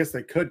merch? I guess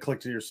they could click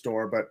to your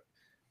store, but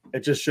it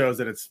just shows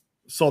that it's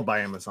sold by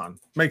Amazon.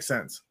 Makes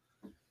sense.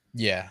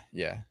 yeah.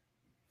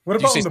 What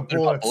Did you about say on the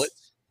something about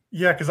bullets?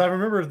 Yeah, because I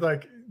remember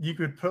like you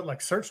could put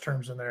like search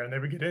terms in there and they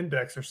would get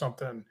indexed or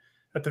something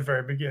at the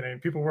very beginning.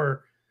 People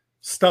were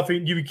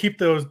stuffing, you would keep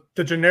the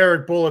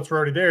generic bullets were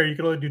already there. You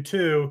could only do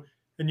 2,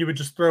 and you would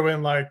just throw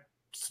in like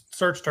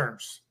search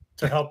terms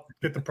to help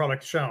get the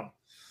product shown.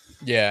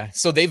 Yeah.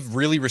 So they've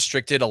really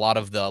restricted a lot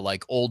of the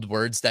like old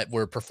words that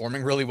were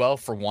performing really well.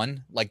 For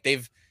one, like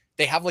they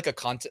have like a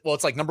content. Well,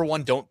 it's like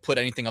 #1, don't put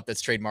anything up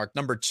that's trademarked.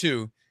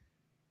 #2,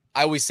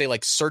 I always say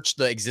like search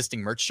the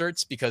existing merch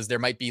shirts, because there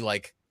might be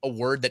like a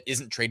word that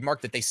isn't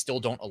trademarked that they still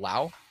don't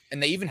allow.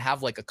 And they even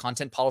have like a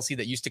content policy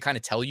that used to kind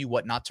of tell you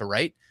what not to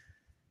write.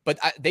 But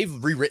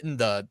they've rewritten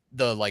the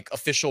like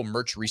official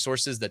merch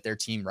resources that their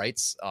team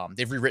writes.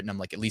 They've rewritten them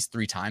like at least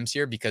 3 times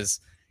here, because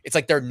it's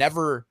like they're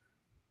never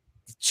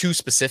too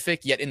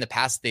specific, yet in the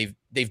past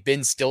they've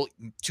been still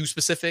too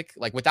specific,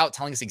 like without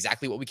telling us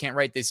exactly what we can't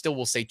write. They still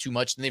will say too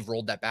much, and they've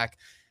rolled that back.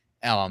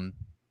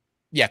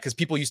 Yeah, because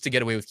people used to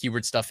get away with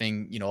keyword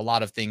stuffing, you know, a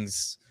lot of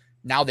things.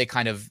 Now they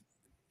kind of,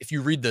 if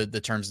you read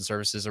the terms and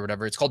services or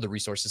whatever, it's called the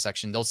resources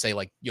section, they'll say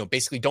like, you know,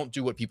 basically don't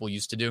do what people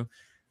used to do.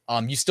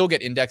 You still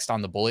get indexed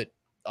on the bullet,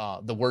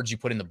 the words you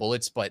put in the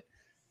bullets, but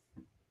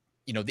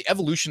you know, the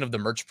evolution of the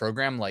merch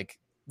program, like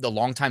the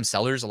longtime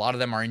sellers, a lot of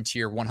them are in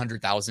tier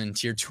 100,000,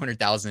 tier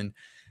 200,000,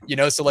 you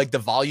know, so like the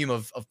volume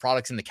of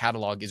products in the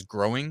catalog is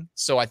growing.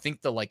 So I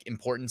think the like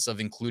importance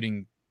of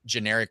including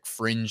generic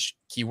fringe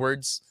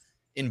keywords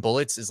in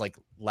bullets is like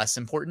less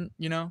important,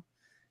 you know?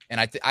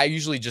 And I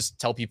usually just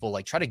tell people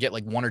like, try to get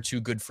like 1 or 2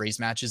 good phrase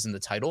matches in the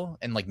title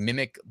and like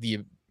mimic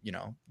the, you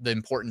know, the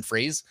important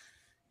phrase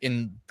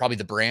in probably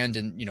the brand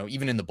and, you know,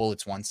 even in the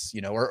bullets once, you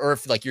know, or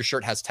if like your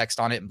shirt has text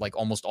on it, like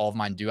almost all of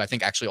mine do. I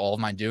think actually all of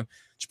mine do.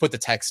 Just put the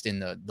text in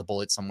the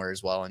bullet somewhere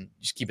as well and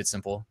just keep it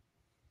simple.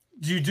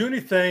 Do you do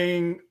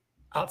anything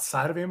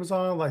outside of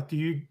Amazon? Like, do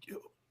you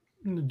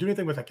do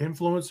anything with like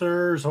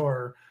influencers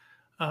or,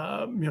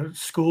 you know,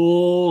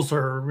 schools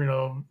or, you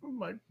know,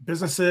 like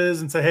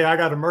businesses and say, hey, I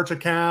got a merch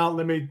account.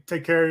 Let me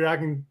take care of you. I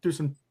can do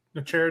some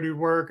charity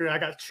work. I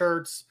got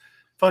shirts,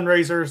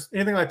 fundraisers,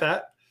 anything like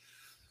that.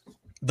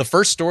 The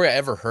first story I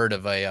ever heard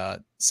of a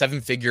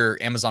 7-figure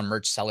Amazon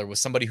merch seller was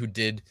somebody who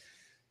did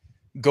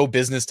go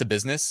business to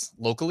business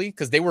locally,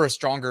 because they were a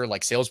stronger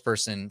like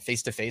salesperson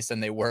face to face than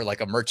they were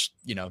like a merch,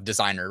 you know,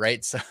 designer,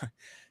 right? So,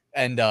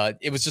 and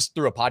it was just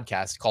through a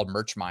podcast called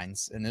Merch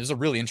Minds, and it was a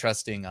really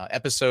interesting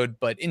episode.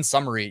 But in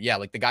summary, yeah,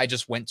 like the guy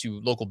just went to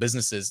local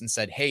businesses and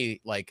said, hey,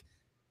 like,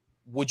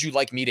 would you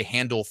like me to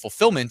handle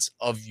fulfillment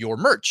of your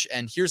merch?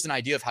 And here's an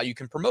idea of how you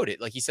can promote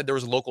it. Like he said, there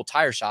was a local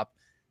tire shop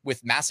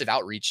with massive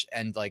outreach,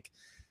 and like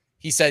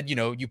he said, you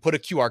know, you put a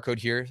QR code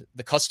here,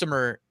 the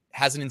customer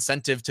has an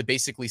incentive to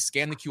basically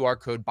scan the QR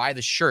code, buy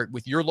the shirt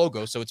with your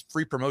logo. So it's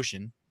free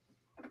promotion.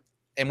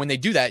 And when they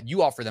do that,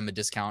 you offer them a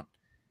discount.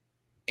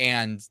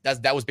 And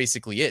that was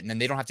basically it. And then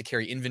they don't have to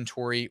carry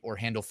inventory or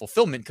handle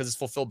fulfillment because it's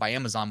fulfilled by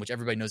Amazon, which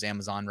everybody knows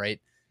Amazon,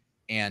 right?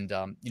 And,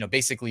 you know,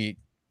 basically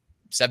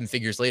 7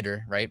 figures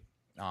later, right?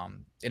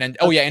 And then,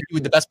 oh yeah,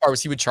 and the best part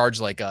was he would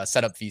charge like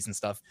setup fees and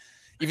stuff,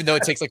 even though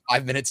it takes like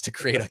 5 minutes to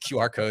create a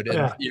QR code. And,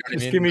 yeah, you know what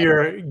just I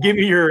mean? give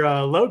me your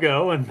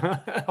logo and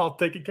I'll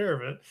take care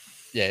of it.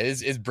 Yeah,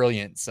 it's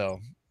brilliant. So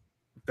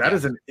that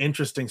is an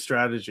interesting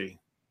strategy.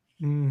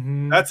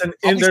 Mm-hmm. That's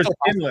there's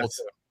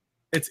endless.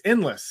 It's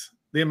endless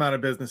the amount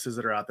of businesses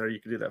that are out there you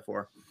can do that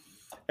for.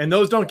 And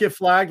those don't get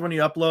flagged when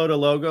you upload a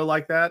logo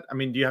like that. I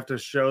mean, do you have to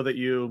show that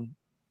you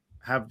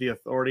have the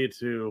authority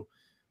to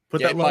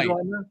put that logo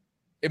on there?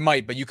 It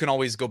might, but you can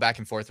always go back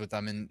and forth with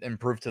them and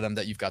prove to them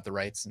that you've got the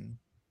rights, and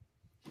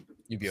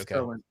you'd be okay.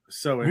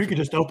 So you could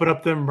just open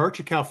up their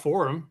merch account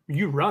for them.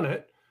 You run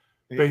it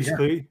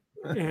basically,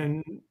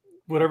 and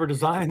whatever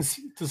designs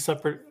to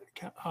separate.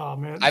 Oh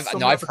man,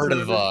 I've heard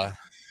of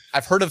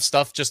I've heard of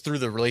stuff just through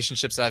the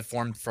relationships that I've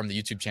formed from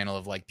the YouTube channel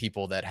of like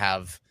people that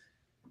have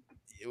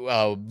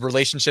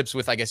relationships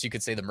with, I guess you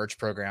could say, the merch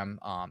program.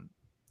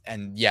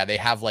 And yeah, they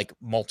have like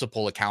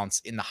multiple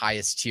accounts in the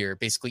highest tier,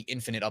 basically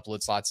infinite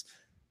upload slots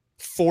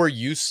for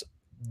use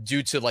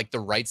due to like the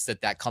rights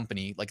that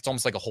company, like it's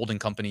almost like a holding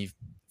company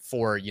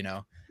for, you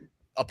know,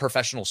 a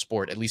professional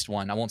sport, at least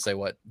one. I won't say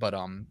what, but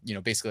you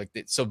know, basically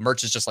like so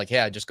merch is just like,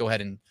 yeah, just go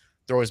ahead and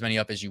throw as many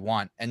up as you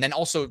want. And then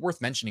also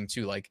worth mentioning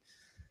too, like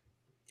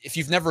if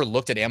you've never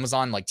looked at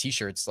Amazon like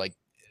t-shirts, like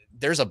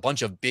there's a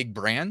bunch of big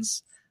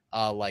brands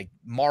like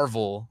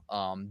Marvel,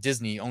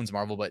 Disney owns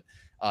Marvel, but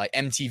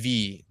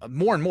MTV,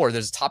 more and more.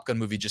 There's a Top Gun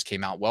movie just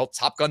came out. Well,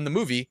 Top Gun the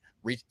movie,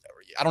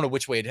 I don't know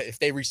which way if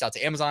they reached out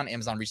to Amazon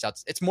reached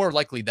out. It's more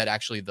likely that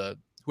actually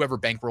whoever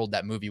bankrolled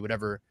that movie,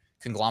 whatever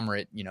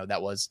conglomerate, you know,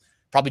 that was,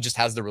 probably just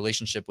has the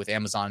relationship with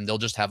Amazon. They'll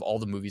just have all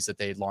the movies that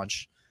they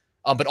launch.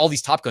 But all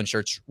these Top Gun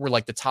shirts were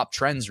like the top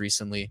trends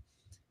recently.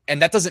 And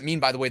that doesn't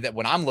mean, by the way, that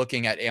when I'm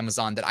looking at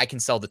Amazon that I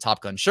can sell the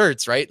Top Gun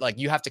shirts, right? Like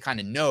you have to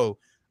kind of know,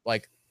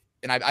 like,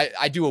 and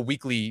I do a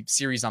weekly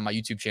series on my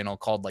YouTube channel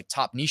called like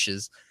Top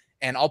Niches,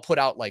 and I'll put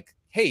out like,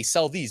 hey,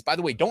 sell these. By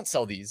the way, don't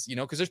sell these, you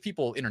know, because there's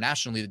people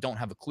internationally that don't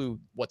have a clue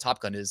what Top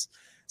Gun is.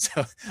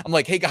 So I'm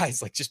like, hey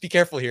guys, like just be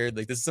careful here.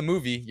 Like this is a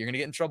movie. You're gonna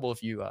get in trouble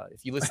if you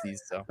list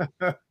these. So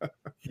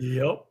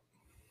Yep.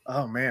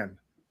 Oh man.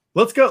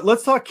 Let's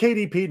talk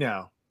KDP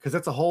now, because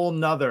that's a whole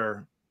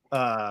nother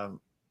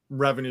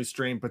revenue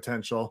stream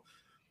potential.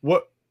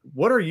 What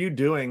are you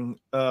doing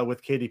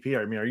with KDP?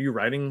 I mean, are you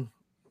writing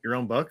your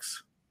own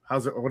books?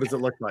 What does it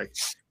look like?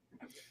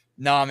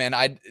 No,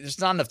 man,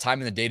 there's not enough time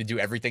in the day to do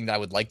everything that I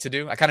would like to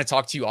do. I kind of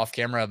talked to you off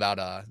camera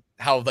about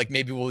how like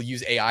maybe we'll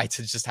use AI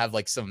to just have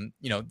like some,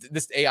 you know,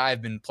 this AI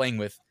I've been playing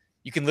with.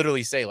 You can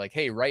literally say like,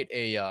 hey, write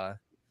a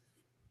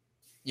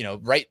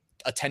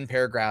 10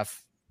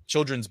 paragraph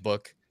children's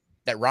book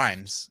that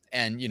rhymes,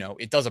 and you know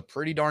it does a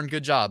pretty darn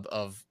good job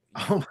of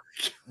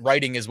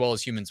writing as well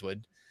as humans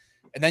would.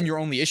 And then your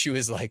only issue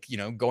is like, you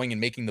know, going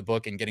and making the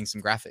book and getting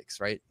some graphics,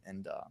 right?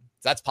 And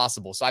that's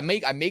possible. So I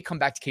may come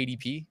back to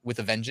KDP with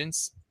a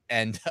vengeance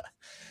and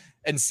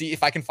see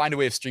if I can find a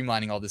way of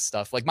streamlining all this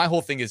stuff. Like my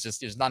whole thing is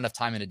just there's not enough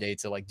time in a day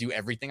to like do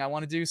everything I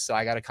want to do. So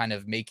I got to kind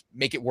of make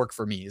it work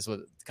for me is what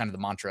kind of the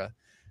mantra.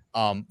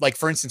 Like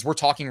for instance, we're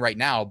talking right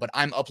now, but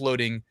I'm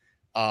uploading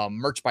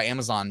merch by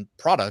Amazon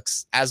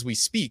products as we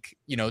speak,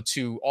 you know,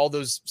 to all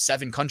those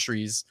 7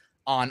 countries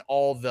on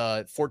all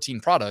the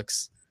 14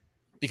 products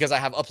because I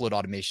have upload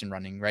automation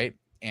running, right?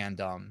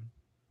 And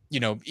you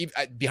know,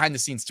 behind the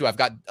scenes too, I've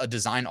got a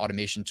design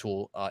automation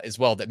tool as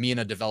well that me and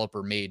a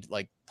developer made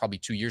like probably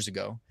 2 years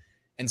ago.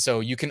 And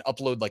so you can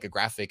upload like a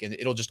graphic and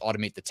it'll just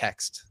automate the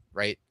text,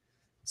 right?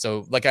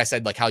 So like I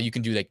said, like how you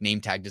can do like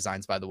name tag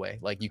designs, by the way,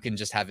 like you can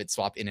just have it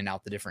swap in and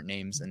out the different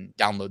names and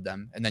download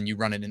them. And then you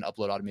run it in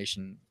upload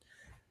automation.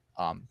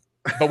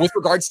 But with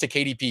regards to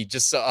KDP,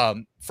 just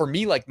for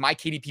me, like my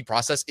KDP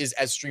process is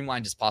as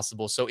streamlined as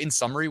possible. So in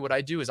summary, what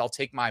I do is I'll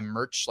take my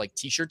merch, like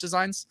t-shirt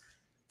designs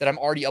that I'm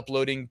already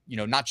uploading, you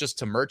know, not just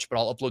to merch, but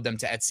I'll upload them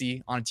to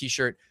Etsy on a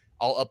t-shirt.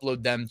 I'll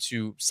upload them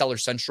to Seller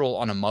Central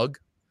on a mug,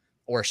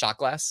 or a shot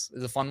glass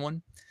is a fun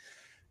one.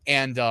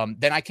 And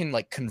then I can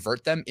like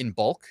convert them in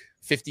bulk,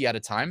 50 at a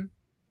time,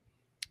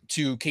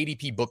 to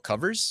KDP book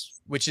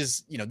covers, which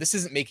is, you know, this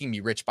isn't making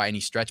me rich by any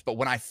stretch, but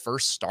when I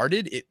first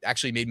started, it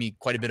actually made me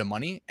quite a bit of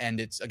money.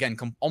 And it's, again,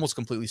 almost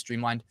completely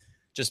streamlined.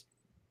 Just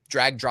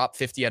drag, drop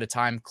 50 at a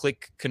time,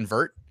 click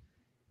convert.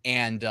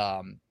 And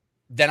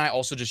then I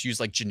also just use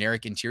like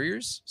generic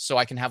interiors. So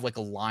I can have like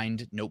a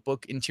lined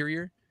notebook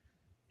interior.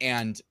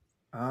 And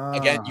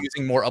again,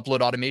 using more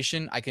upload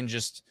automation, I can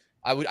just,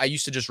 I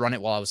used to just run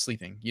it while I was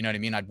sleeping. You know what I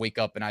mean? I'd wake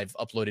up and I've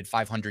uploaded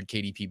 500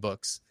 KDP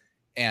books.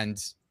 And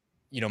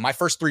you know, my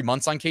first 3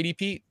 months on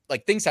KDP,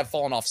 like things have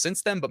fallen off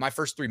since then, but my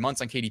first 3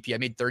 months on KDP, I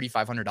made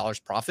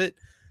 $3,500 profit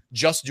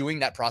just doing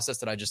that process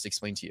that I just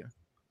explained to you.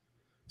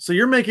 So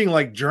you're making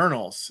like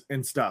journals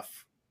and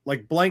stuff,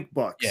 like blank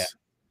books.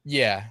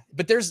 Yeah.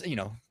 But there's, you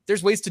know,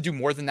 there's ways to do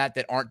more than that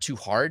aren't too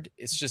hard.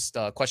 It's just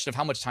a question of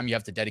how much time you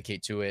have to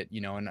dedicate to it, you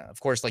know, and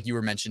of course, like you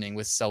were mentioning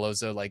with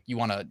Selloza, like you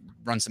want to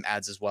run some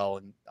ads as well.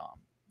 And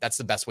that's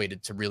the best way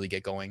to really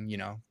get going, you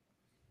know.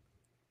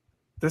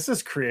 This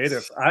is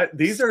creative.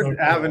 These are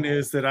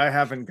avenues that I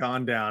haven't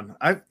gone down.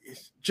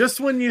 Just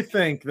when you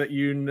think that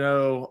you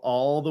know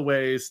all the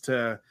ways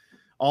to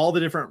all the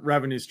different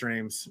revenue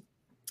streams,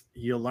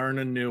 you learn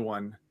a new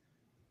one.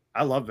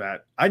 I love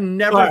that. I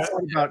never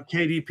thought about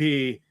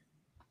KDP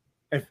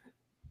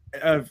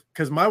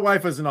because my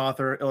wife is an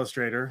author,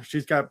 illustrator.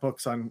 She's got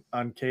books on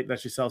Kate that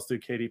she sells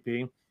through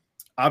KDP.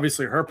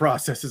 Obviously, her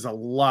process is a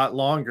lot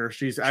longer.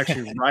 She's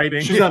actually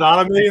writing. She's not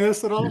automating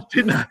this at all.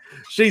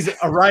 She's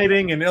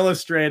writing and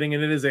illustrating,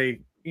 and it is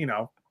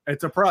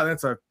it's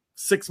a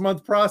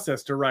 6-month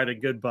process to write a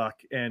good book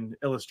and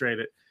illustrate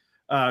it.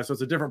 So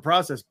it's a different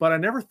process. But I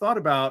never thought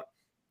about,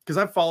 because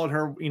I've followed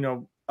her, you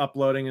know,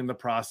 uploading in the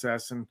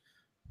process and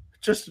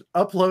just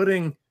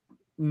uploading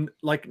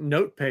like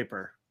note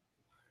paper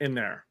in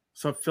there,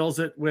 so it fills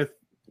it with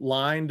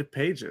lined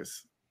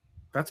pages.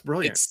 That's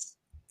brilliant.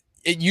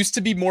 It used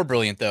to be more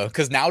brilliant though,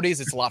 because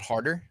nowadays it's a lot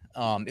harder.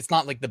 It's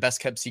not like the best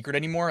kept secret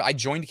anymore. I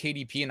joined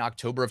KDP in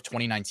October of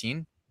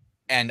 2019,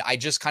 and I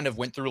just kind of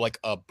went through like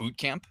a boot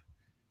camp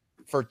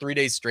for 3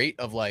 days straight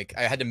of like,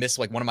 I had to miss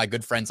like one of my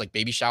good friends, like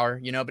baby shower,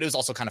 you know, but it was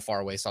also kind of far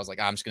away. So I was like,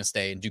 I'm just going to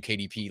stay and do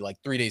KDP like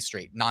 3 days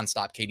straight,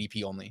 nonstop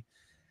KDP only.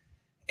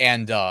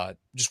 And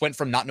just went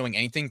from not knowing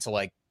anything to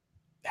like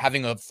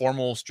having a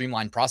formal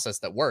streamlined process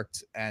that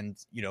worked, and,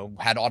 you know,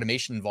 had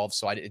automation involved.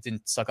 So it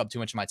didn't suck up too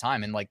much of my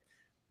time. And like,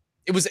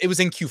 it was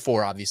in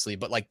Q4 obviously,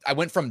 but like I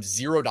went from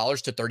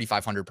 $0 to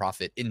 3,500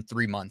 profit in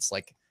 3 months.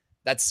 Like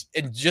that's,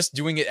 and just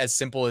doing it as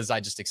simple as I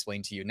just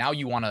explained to you. Now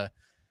you want to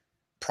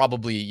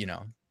probably, you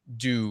know,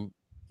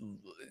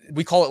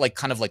 we call it like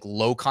kind of like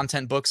low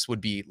content books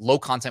would be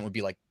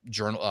like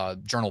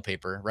journal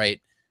paper, right?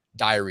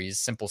 Diaries,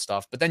 simple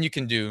stuff. But then you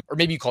can do, or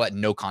maybe you call that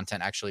no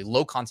content. Actually,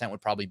 low content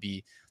would probably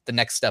be the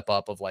next step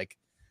up of like,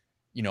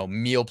 you know,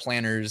 meal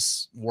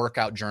planners,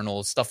 workout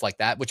journals, stuff like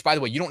that, which by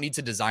the way, you don't need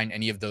to design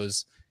any of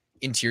those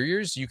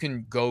interiors. You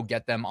can go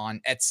get them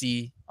on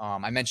Etsy.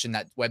 I mentioned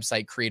that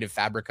website Creative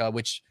Fabrica,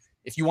 which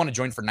if you want to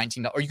join for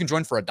 $19, or you can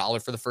join for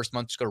 $1 for the first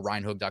month, just go to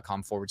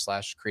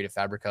ryanhogue.com/Creative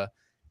Fabrica.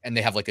 And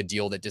they have like a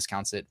deal that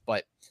discounts it.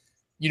 But,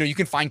 you know, you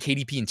can find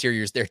KDP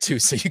interiors there too.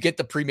 So you get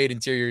the pre-made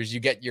interiors, you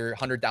get your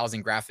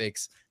 100,000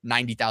 graphics,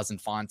 90,000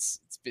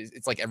 fonts.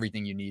 It's like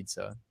everything you need.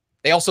 So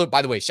they also,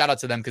 by the way, shout out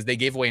to them because they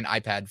gave away an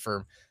iPad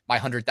for my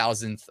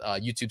 100,000th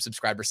YouTube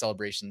subscriber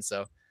celebration.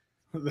 So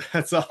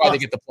that's awesome. Why they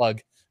get the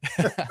plug.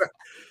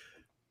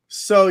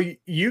 So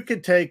you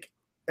could take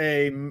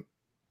a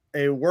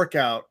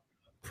workout,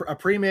 a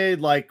pre-made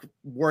like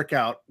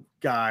workout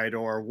guide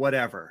or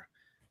whatever,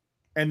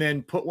 and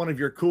then put one of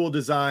your cool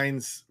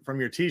designs from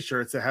your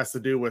t-shirts that has to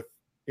do with,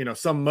 you know,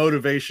 some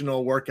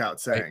motivational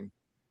workout saying. Right.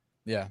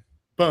 Yeah.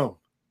 Boom.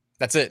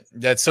 That's it.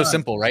 That's so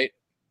simple, right?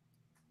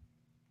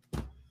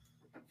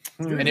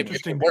 And it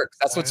works.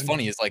 That's what's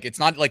funny is like, it's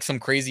not like some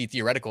crazy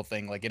theoretical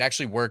thing. Like it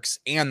actually works.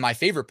 And my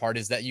favorite part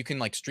is that you can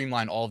like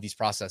streamline all of these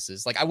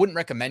processes. Like I wouldn't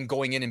recommend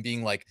going in and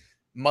being like,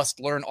 must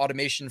learn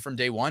automation from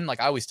day one.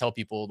 Like I always tell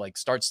people, like,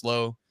 start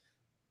slow,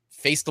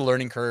 face the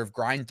learning curve,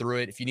 grind through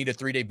it. If you need a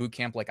 3-day boot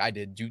camp like I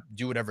did,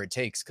 do whatever it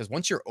takes. Because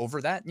once you're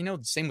over that, you know,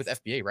 same with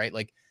FBA, right?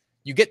 Like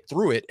you get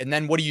through it, and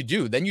then what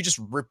do? Then you just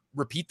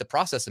repeat the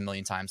process a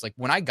million times. Like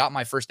when I got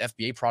my first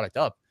FBA product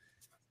up,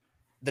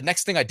 the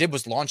next thing I did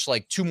was launch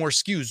like 2 more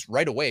SKUs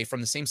right away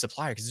from the same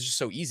supplier because it's just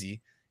so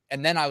easy.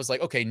 And then I was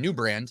like, okay, new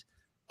brand.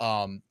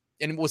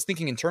 And was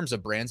thinking in terms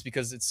of brands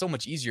because it's so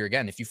much easier.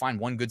 Again, if you find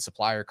one good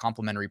supplier,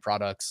 complementary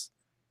products,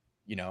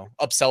 you know,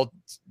 upsell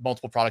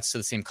multiple products to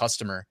the same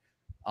customer.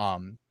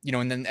 You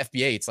know, and then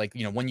FBA, it's like,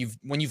 you know, when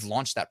you've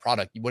launched that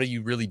product, what do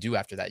you really do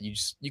after that?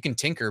 You can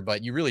tinker,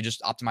 but you really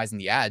just optimizing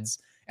the ads.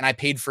 And I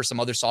paid for some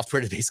other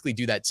software to basically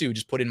do that too.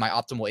 Just put in my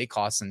optimal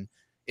ACoS and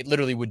it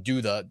literally would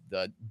do the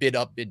bid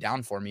up, bid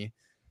down for me.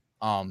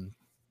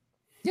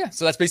 Yeah,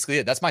 so that's basically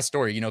it. That's my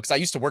story, you know, because I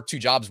used to work 2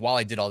 jobs while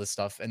I did all this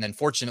stuff. And then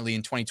fortunately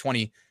in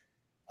 2020,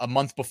 a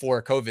month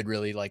before COVID,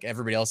 really, like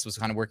everybody else was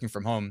kind of working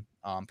from home.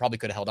 Probably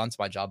could have held on to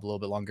my job a little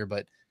bit longer,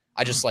 but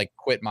I just like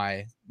quit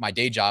my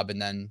day job.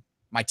 And then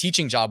my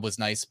teaching job was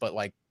nice, but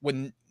like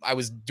when I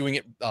was doing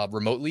it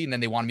remotely and then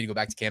they wanted me to go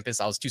back to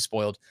campus, I was too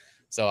spoiled.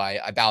 So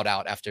I bowed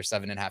out after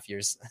 7.5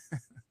 years.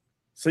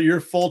 So you're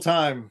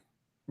full-time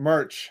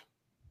merch,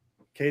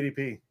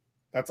 KDP.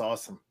 That's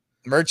awesome.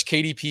 Merch,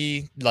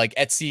 KDP, like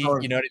Etsy,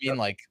 you know what I mean?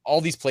 Like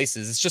all these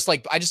places. It's just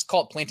like, I just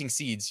call it planting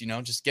seeds, you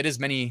know, just get as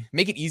many,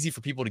 make it easy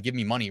for people to give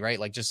me money, right?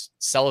 Like just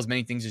sell as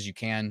many things as you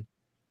can,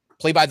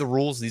 play by the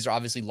rules. These are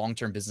obviously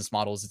long-term business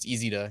models. It's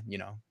easy to, you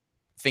know,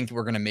 think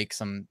we're going to make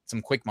some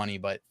quick money,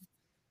 but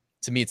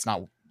to me, it's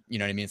not, you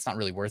know what I mean? It's not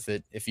really worth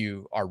it if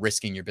you are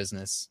risking your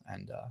business.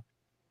 And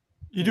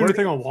you do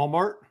anything on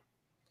Walmart?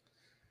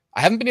 I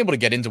haven't been able to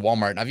get into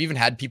Walmart. And I've even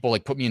had people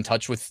like put me in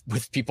touch with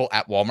people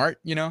at Walmart,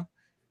 you know,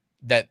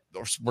 that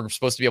were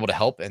supposed to be able to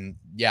help. And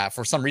yeah,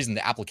 for some reason,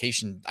 the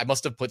application, I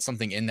must have put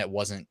something in that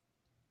wasn't,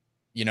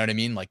 you know what I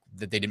mean? Like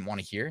that they didn't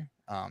want to hear.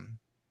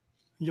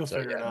 You'll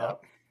figure it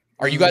out.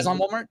 Are you guys on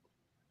Walmart?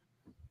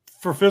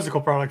 For physical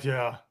products,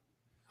 yeah.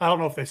 I don't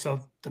know if they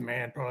sell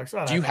demand products.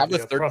 Do you have a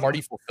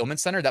third-party fulfillment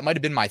center? That might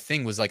have been my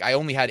thing, was like I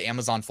only had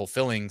Amazon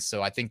fulfilling.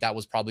 So I think that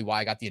was probably why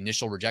I got the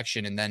initial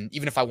rejection. And then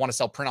even if I want to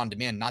sell print on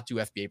demand, not do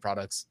FBA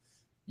products,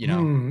 you know.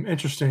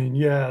 Interesting.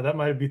 Yeah, that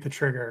might be the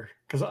trigger.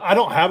 Because I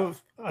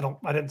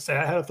didn't say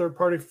I had a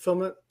third-party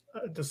fulfillment.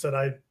 I just said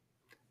I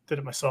did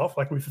it myself.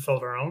 Like we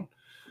fulfilled our own.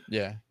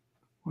 Yeah.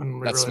 That's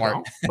really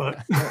smart.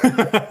 But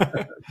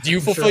do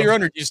you fulfill your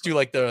own, or do you just do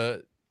like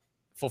the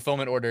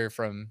fulfillment order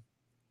from?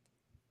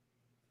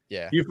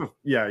 Yeah. You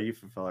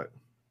fulfill it.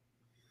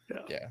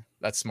 Yeah.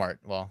 That's smart.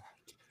 Well,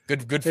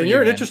 good for you.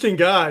 You're an interesting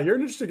guy.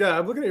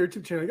 I'm looking at your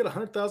YouTube channel. You got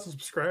 100,000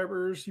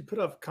 subscribers. You put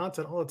up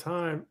content all the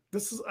time.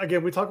 This is,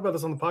 again, we talk about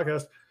this on the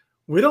podcast.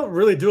 We don't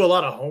really do a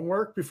lot of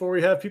homework before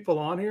we have people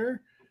on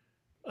here.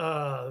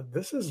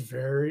 This is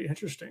very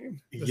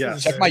interesting.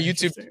 Yes. Check my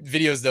YouTube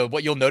videos though.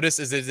 What you'll notice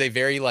is it's a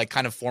very like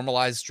kind of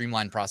formalized,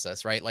 streamlined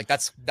process, right? Like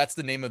that's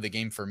the name of the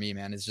game for me,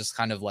 man. Is just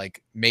kind of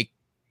like make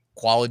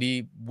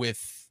quality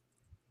with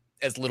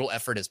as little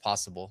effort as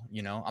possible.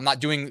 You know, I'm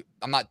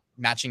not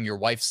matching your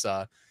wife's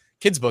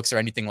kids books or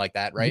anything like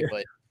that, right? Yeah.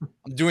 But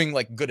I'm doing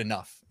like good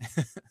enough.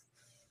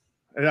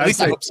 At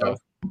least I hope so.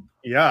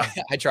 Yeah.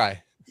 I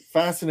try.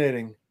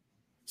 Fascinating.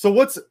 So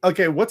what's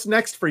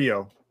next for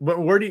you?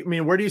 Where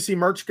do you see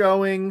merch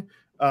going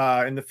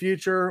in the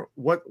future?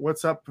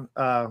 What's up?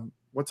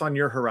 What's on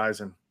your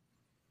horizon?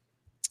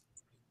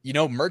 You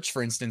know, merch,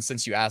 for instance,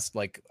 since you asked,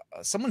 like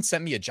someone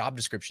sent me a job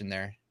description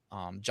there,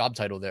 job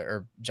title there,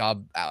 or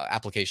job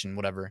application,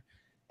 whatever.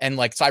 And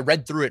like, so I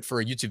read through it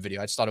for a YouTube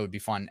video. I just thought it would be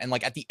fun. And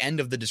like at the end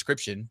of the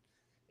description,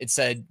 it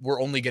said,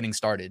 we're only getting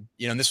started,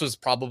 you know, and this was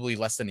probably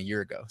less than a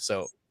year ago.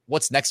 So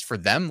what's next for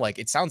them? Like,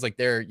 it sounds like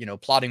they're, you know,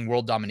 plotting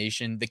world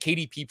domination. The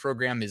KDP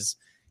program is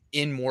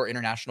in more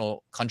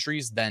international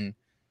countries than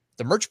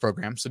the merch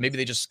program. So maybe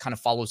they just kind of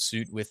follow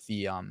suit with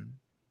the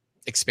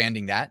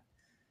expanding that.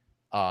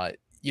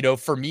 You know,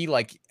 for me,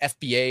 like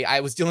FBA, I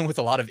was dealing with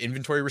a lot of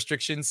inventory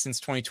restrictions since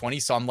 2020.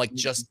 So I'm like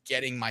just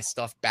getting my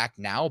stuff back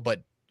now.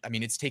 But I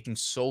mean, it's taking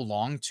so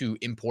long to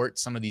import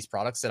some of these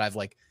products that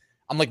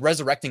I'm like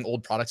resurrecting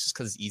old products just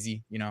because it's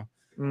easy, you know,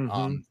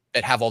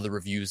 that have all the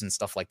reviews and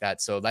stuff like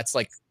that. So that's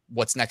like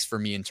what's next for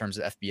me in terms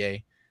of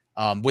FBA.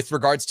 With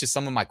regards to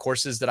some of my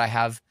courses that I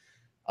have,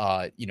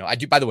 you know, I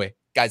do, by the way,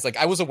 guys, like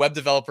I was a web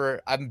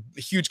developer. I'm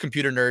a huge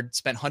computer nerd,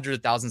 spent hundreds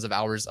of thousands of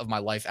hours of my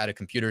life at a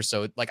computer.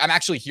 So like, I'm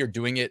actually here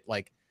doing it.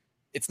 Like,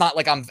 it's not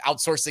like I'm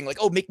outsourcing, like,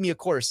 oh, make me a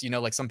course, you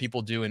know, like some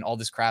people do and all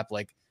this crap.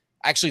 Like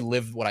I actually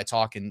live what I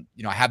talk, and,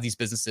 you know, I have these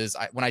businesses.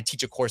 When I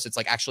teach a course, it's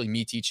like actually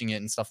me teaching it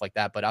and stuff like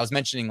that. But I was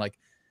mentioning like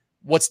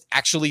what's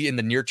actually in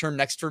the near term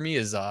next for me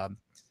is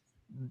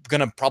going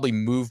to probably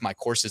move my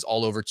courses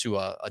all over to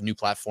a new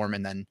platform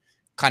and then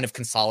kind of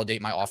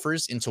consolidate my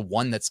offers into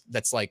one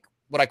that's like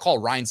what I call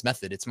Ryan's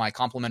method. It's my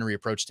complementary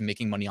approach to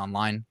making money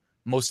online.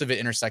 Most of it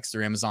intersects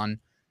through Amazon.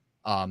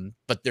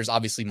 But there's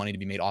obviously money to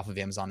be made off of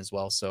Amazon as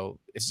well. So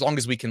as long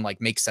as we can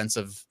like make sense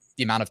of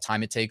the amount of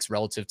time it takes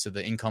relative to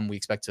the income we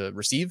expect to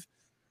receive,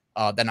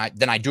 then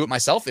I do it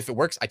myself. If it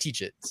works, I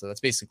teach it. So that's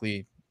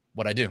basically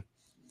what I do.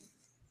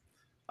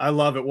 I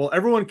love it. Well,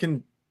 everyone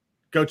can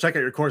go check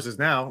out your courses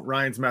now,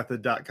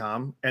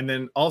 ryansmethod.com, and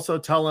then also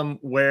tell them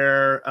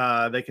where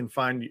they can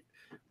find.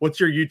 What's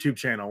your YouTube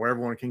channel where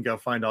everyone can go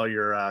find all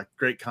your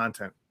great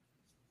content?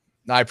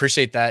 No, I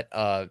appreciate that.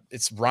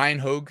 It's Ryan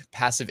Hogue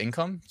Passive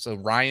Income. So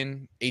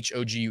Ryan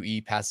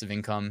Hogue Passive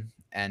Income.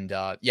 And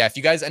yeah, if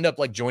you guys end up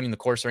like joining the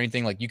course or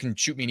anything, like you can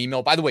shoot me an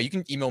email. By the way, you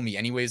can email me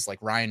anyways, like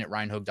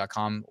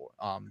ryan@ryanhogue.com.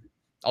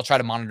 I'll try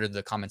to monitor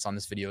the comments on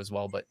this video as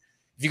well. But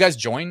if you guys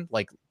join,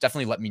 like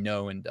definitely let me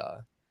know. And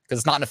because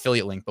it's not an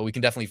affiliate link, but we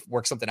can definitely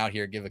work something out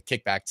here, give a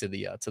kickback to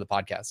the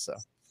podcast. So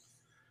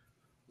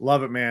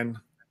love it, man.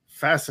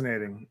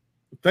 Fascinating.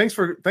 Thanks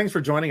for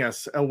joining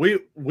us.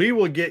 We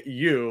will get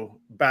you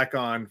back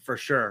on for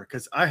sure,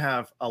 because I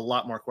have a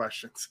lot more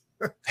questions.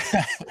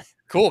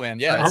 Cool, man.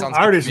 Yeah,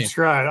 I already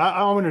subscribed.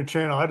 I'm on your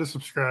channel. I just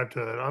subscribed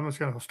to it. I'm just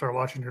gonna start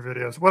watching your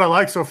videos. What I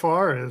like so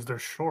far is they're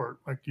short.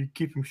 Like you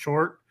keep them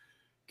short,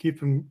 keep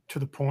them to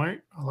the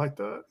point. I like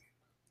that.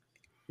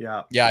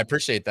 Yeah, I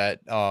appreciate that.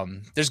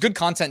 There's good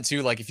content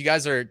too. Like if you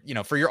guys are, you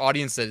know, for your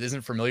audience that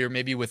isn't familiar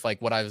maybe with like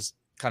what I was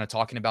kind of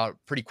talking about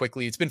pretty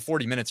quickly. It's been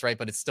 40 minutes, right?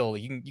 But it's still,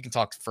 you can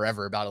talk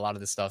forever about a lot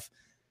of this stuff.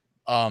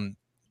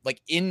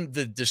 Like in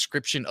the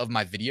description of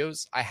my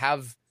videos, I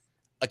have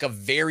like a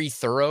very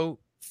thorough,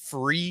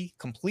 free,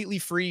 completely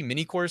free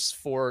mini course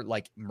for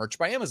like Merch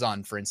by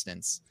Amazon, for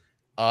instance.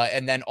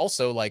 And then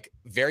also like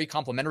very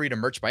complimentary to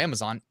Merch by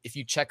Amazon. If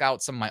you check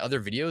out some of my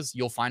other videos,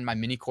 you'll find my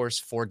mini course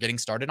for getting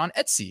started on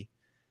Etsy,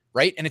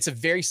 right? And it's a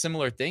very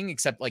similar thing,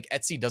 except like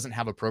Etsy doesn't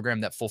have a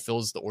program that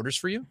fulfills the orders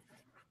for you.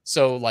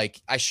 So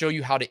like I show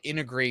you how to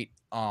integrate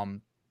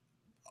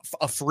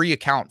a free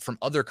account from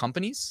other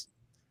companies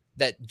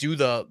that do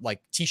the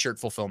like t-shirt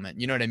fulfillment,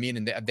 you know what I mean?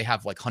 And they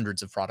have like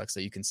hundreds of products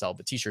that you can sell,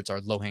 but t-shirts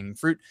are low hanging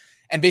fruit.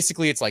 And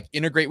basically it's like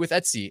integrate with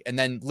Etsy and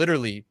then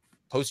literally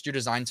post your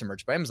design to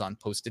Merch by Amazon,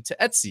 post it to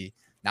Etsy.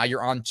 Now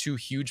you're on two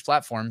huge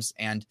platforms.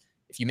 And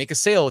if you make a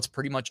sale, it's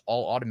pretty much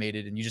all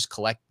automated and you just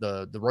collect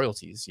the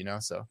royalties, you know?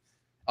 So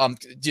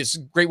just a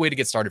great way to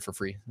get started for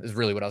free is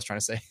really what I was trying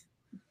to say.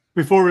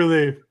 Before we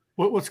leave,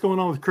 what's going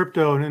on with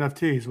crypto and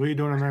NFTs? What are you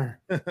doing in there?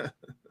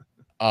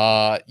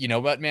 You know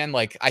what, man,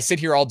 like I sit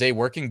here all day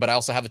working, but I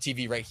also have a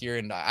TV right here.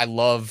 And I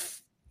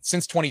love,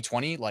 since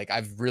 2020, like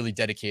I've really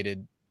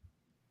dedicated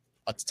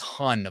a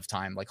ton of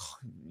time, like,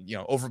 you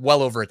know,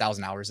 well over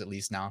 1,000 hours at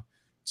least now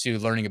to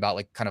learning about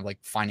like kind of like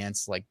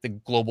finance, like the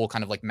global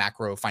kind of like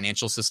macro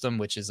financial system,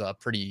 which is a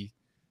pretty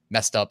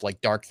messed up, like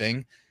dark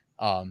thing.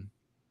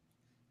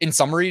 In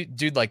summary,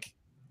 dude, like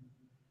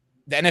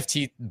the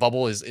NFT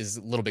bubble is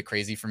a little bit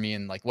crazy for me,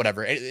 and like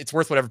whatever, it's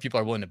worth whatever people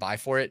are willing to buy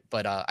for it.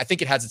 But I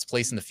think it has its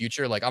place in the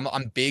future. Like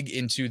I'm big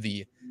into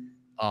the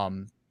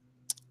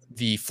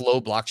the Flow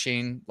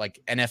blockchain, like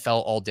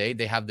NFL all day,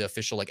 they have the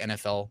official like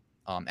NFL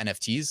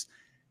NFTs.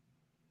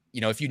 You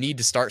know, if you need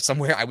to start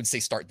somewhere, I would say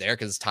start there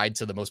because it's tied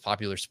to the most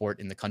popular sport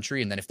in the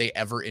country. And then if they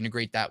ever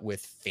integrate that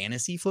with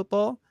fantasy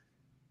football,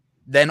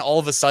 then all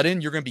of a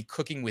sudden you're going to be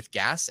cooking with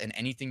gas, and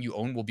anything you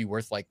own will be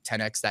worth like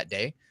 10x that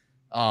day.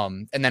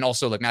 And then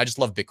also, like, man, I just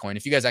love Bitcoin.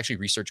 If you guys actually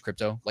research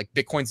crypto, like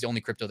Bitcoin's the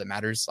only crypto that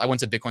matters. I went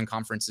to Bitcoin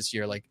conference this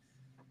year. Like,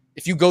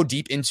 if you go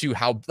deep into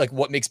how, like,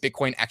 what makes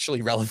Bitcoin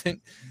actually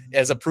relevant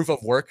as a proof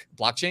of work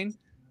blockchain,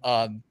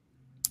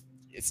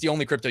 it's the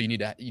only crypto you need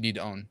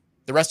to own.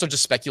 The rest are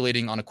just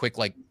speculating on a quick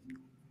like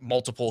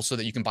multiple so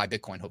that you can buy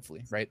Bitcoin,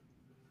 hopefully, right?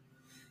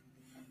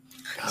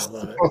 I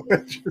love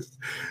it.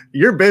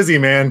 You're busy,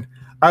 man.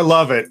 I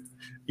love it.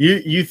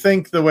 You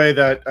think the way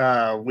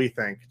that we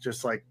think,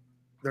 just like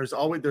there's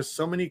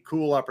so many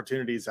cool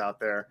opportunities out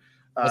there.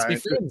 Let's be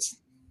friends.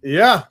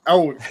 Yeah.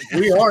 Oh,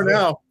 we are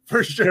now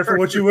for sure. Careful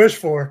what you wish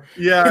for.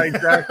 Yeah,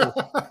 exactly.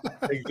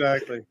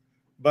 Exactly.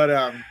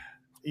 But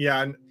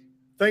yeah, and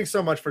thanks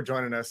so much for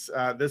joining us.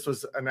 This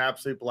was an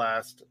absolute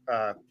blast.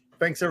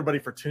 Thanks everybody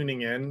for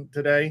tuning in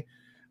today.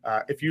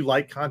 If you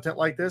like content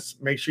like this,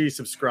 make sure you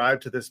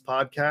subscribe to this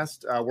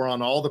podcast. We're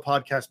on all the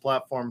podcast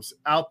platforms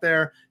out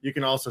there. You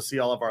can also see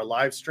all of our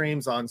live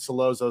streams on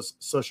Solozo's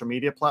social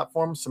media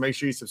platforms. So make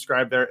sure you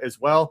subscribe there as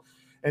well,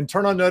 and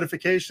turn on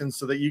notifications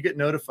so that you get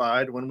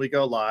notified when we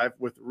go live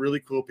with really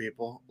cool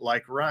people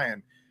like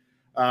Ryan.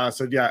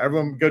 So yeah,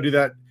 everyone go do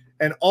that.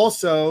 And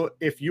also,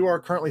 if you are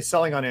currently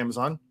selling on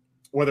Amazon,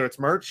 whether it's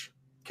merch,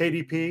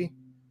 KDP,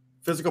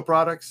 physical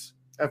products,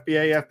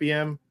 FBA,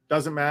 FBM,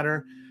 doesn't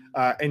matter,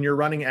 and you're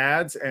running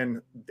ads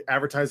and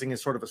advertising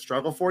is sort of a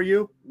struggle for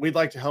you, we'd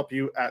like to help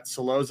you at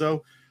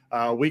Solozo.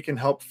 We can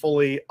help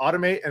fully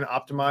automate and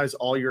optimize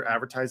all your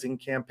advertising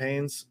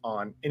campaigns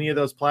on any of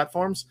those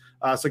platforms.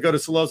 So go to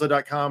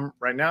Solozo.com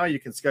right now. You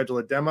can schedule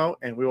a demo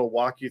and we will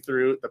walk you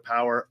through the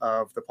power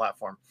of the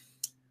platform.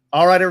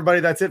 All right, everybody,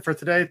 that's it for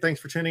today.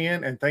 Thanks for tuning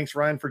in, and thanks,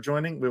 Ryan, for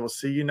joining. We will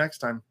see you next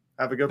time.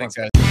 Have a good one. Thanks,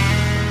 guys.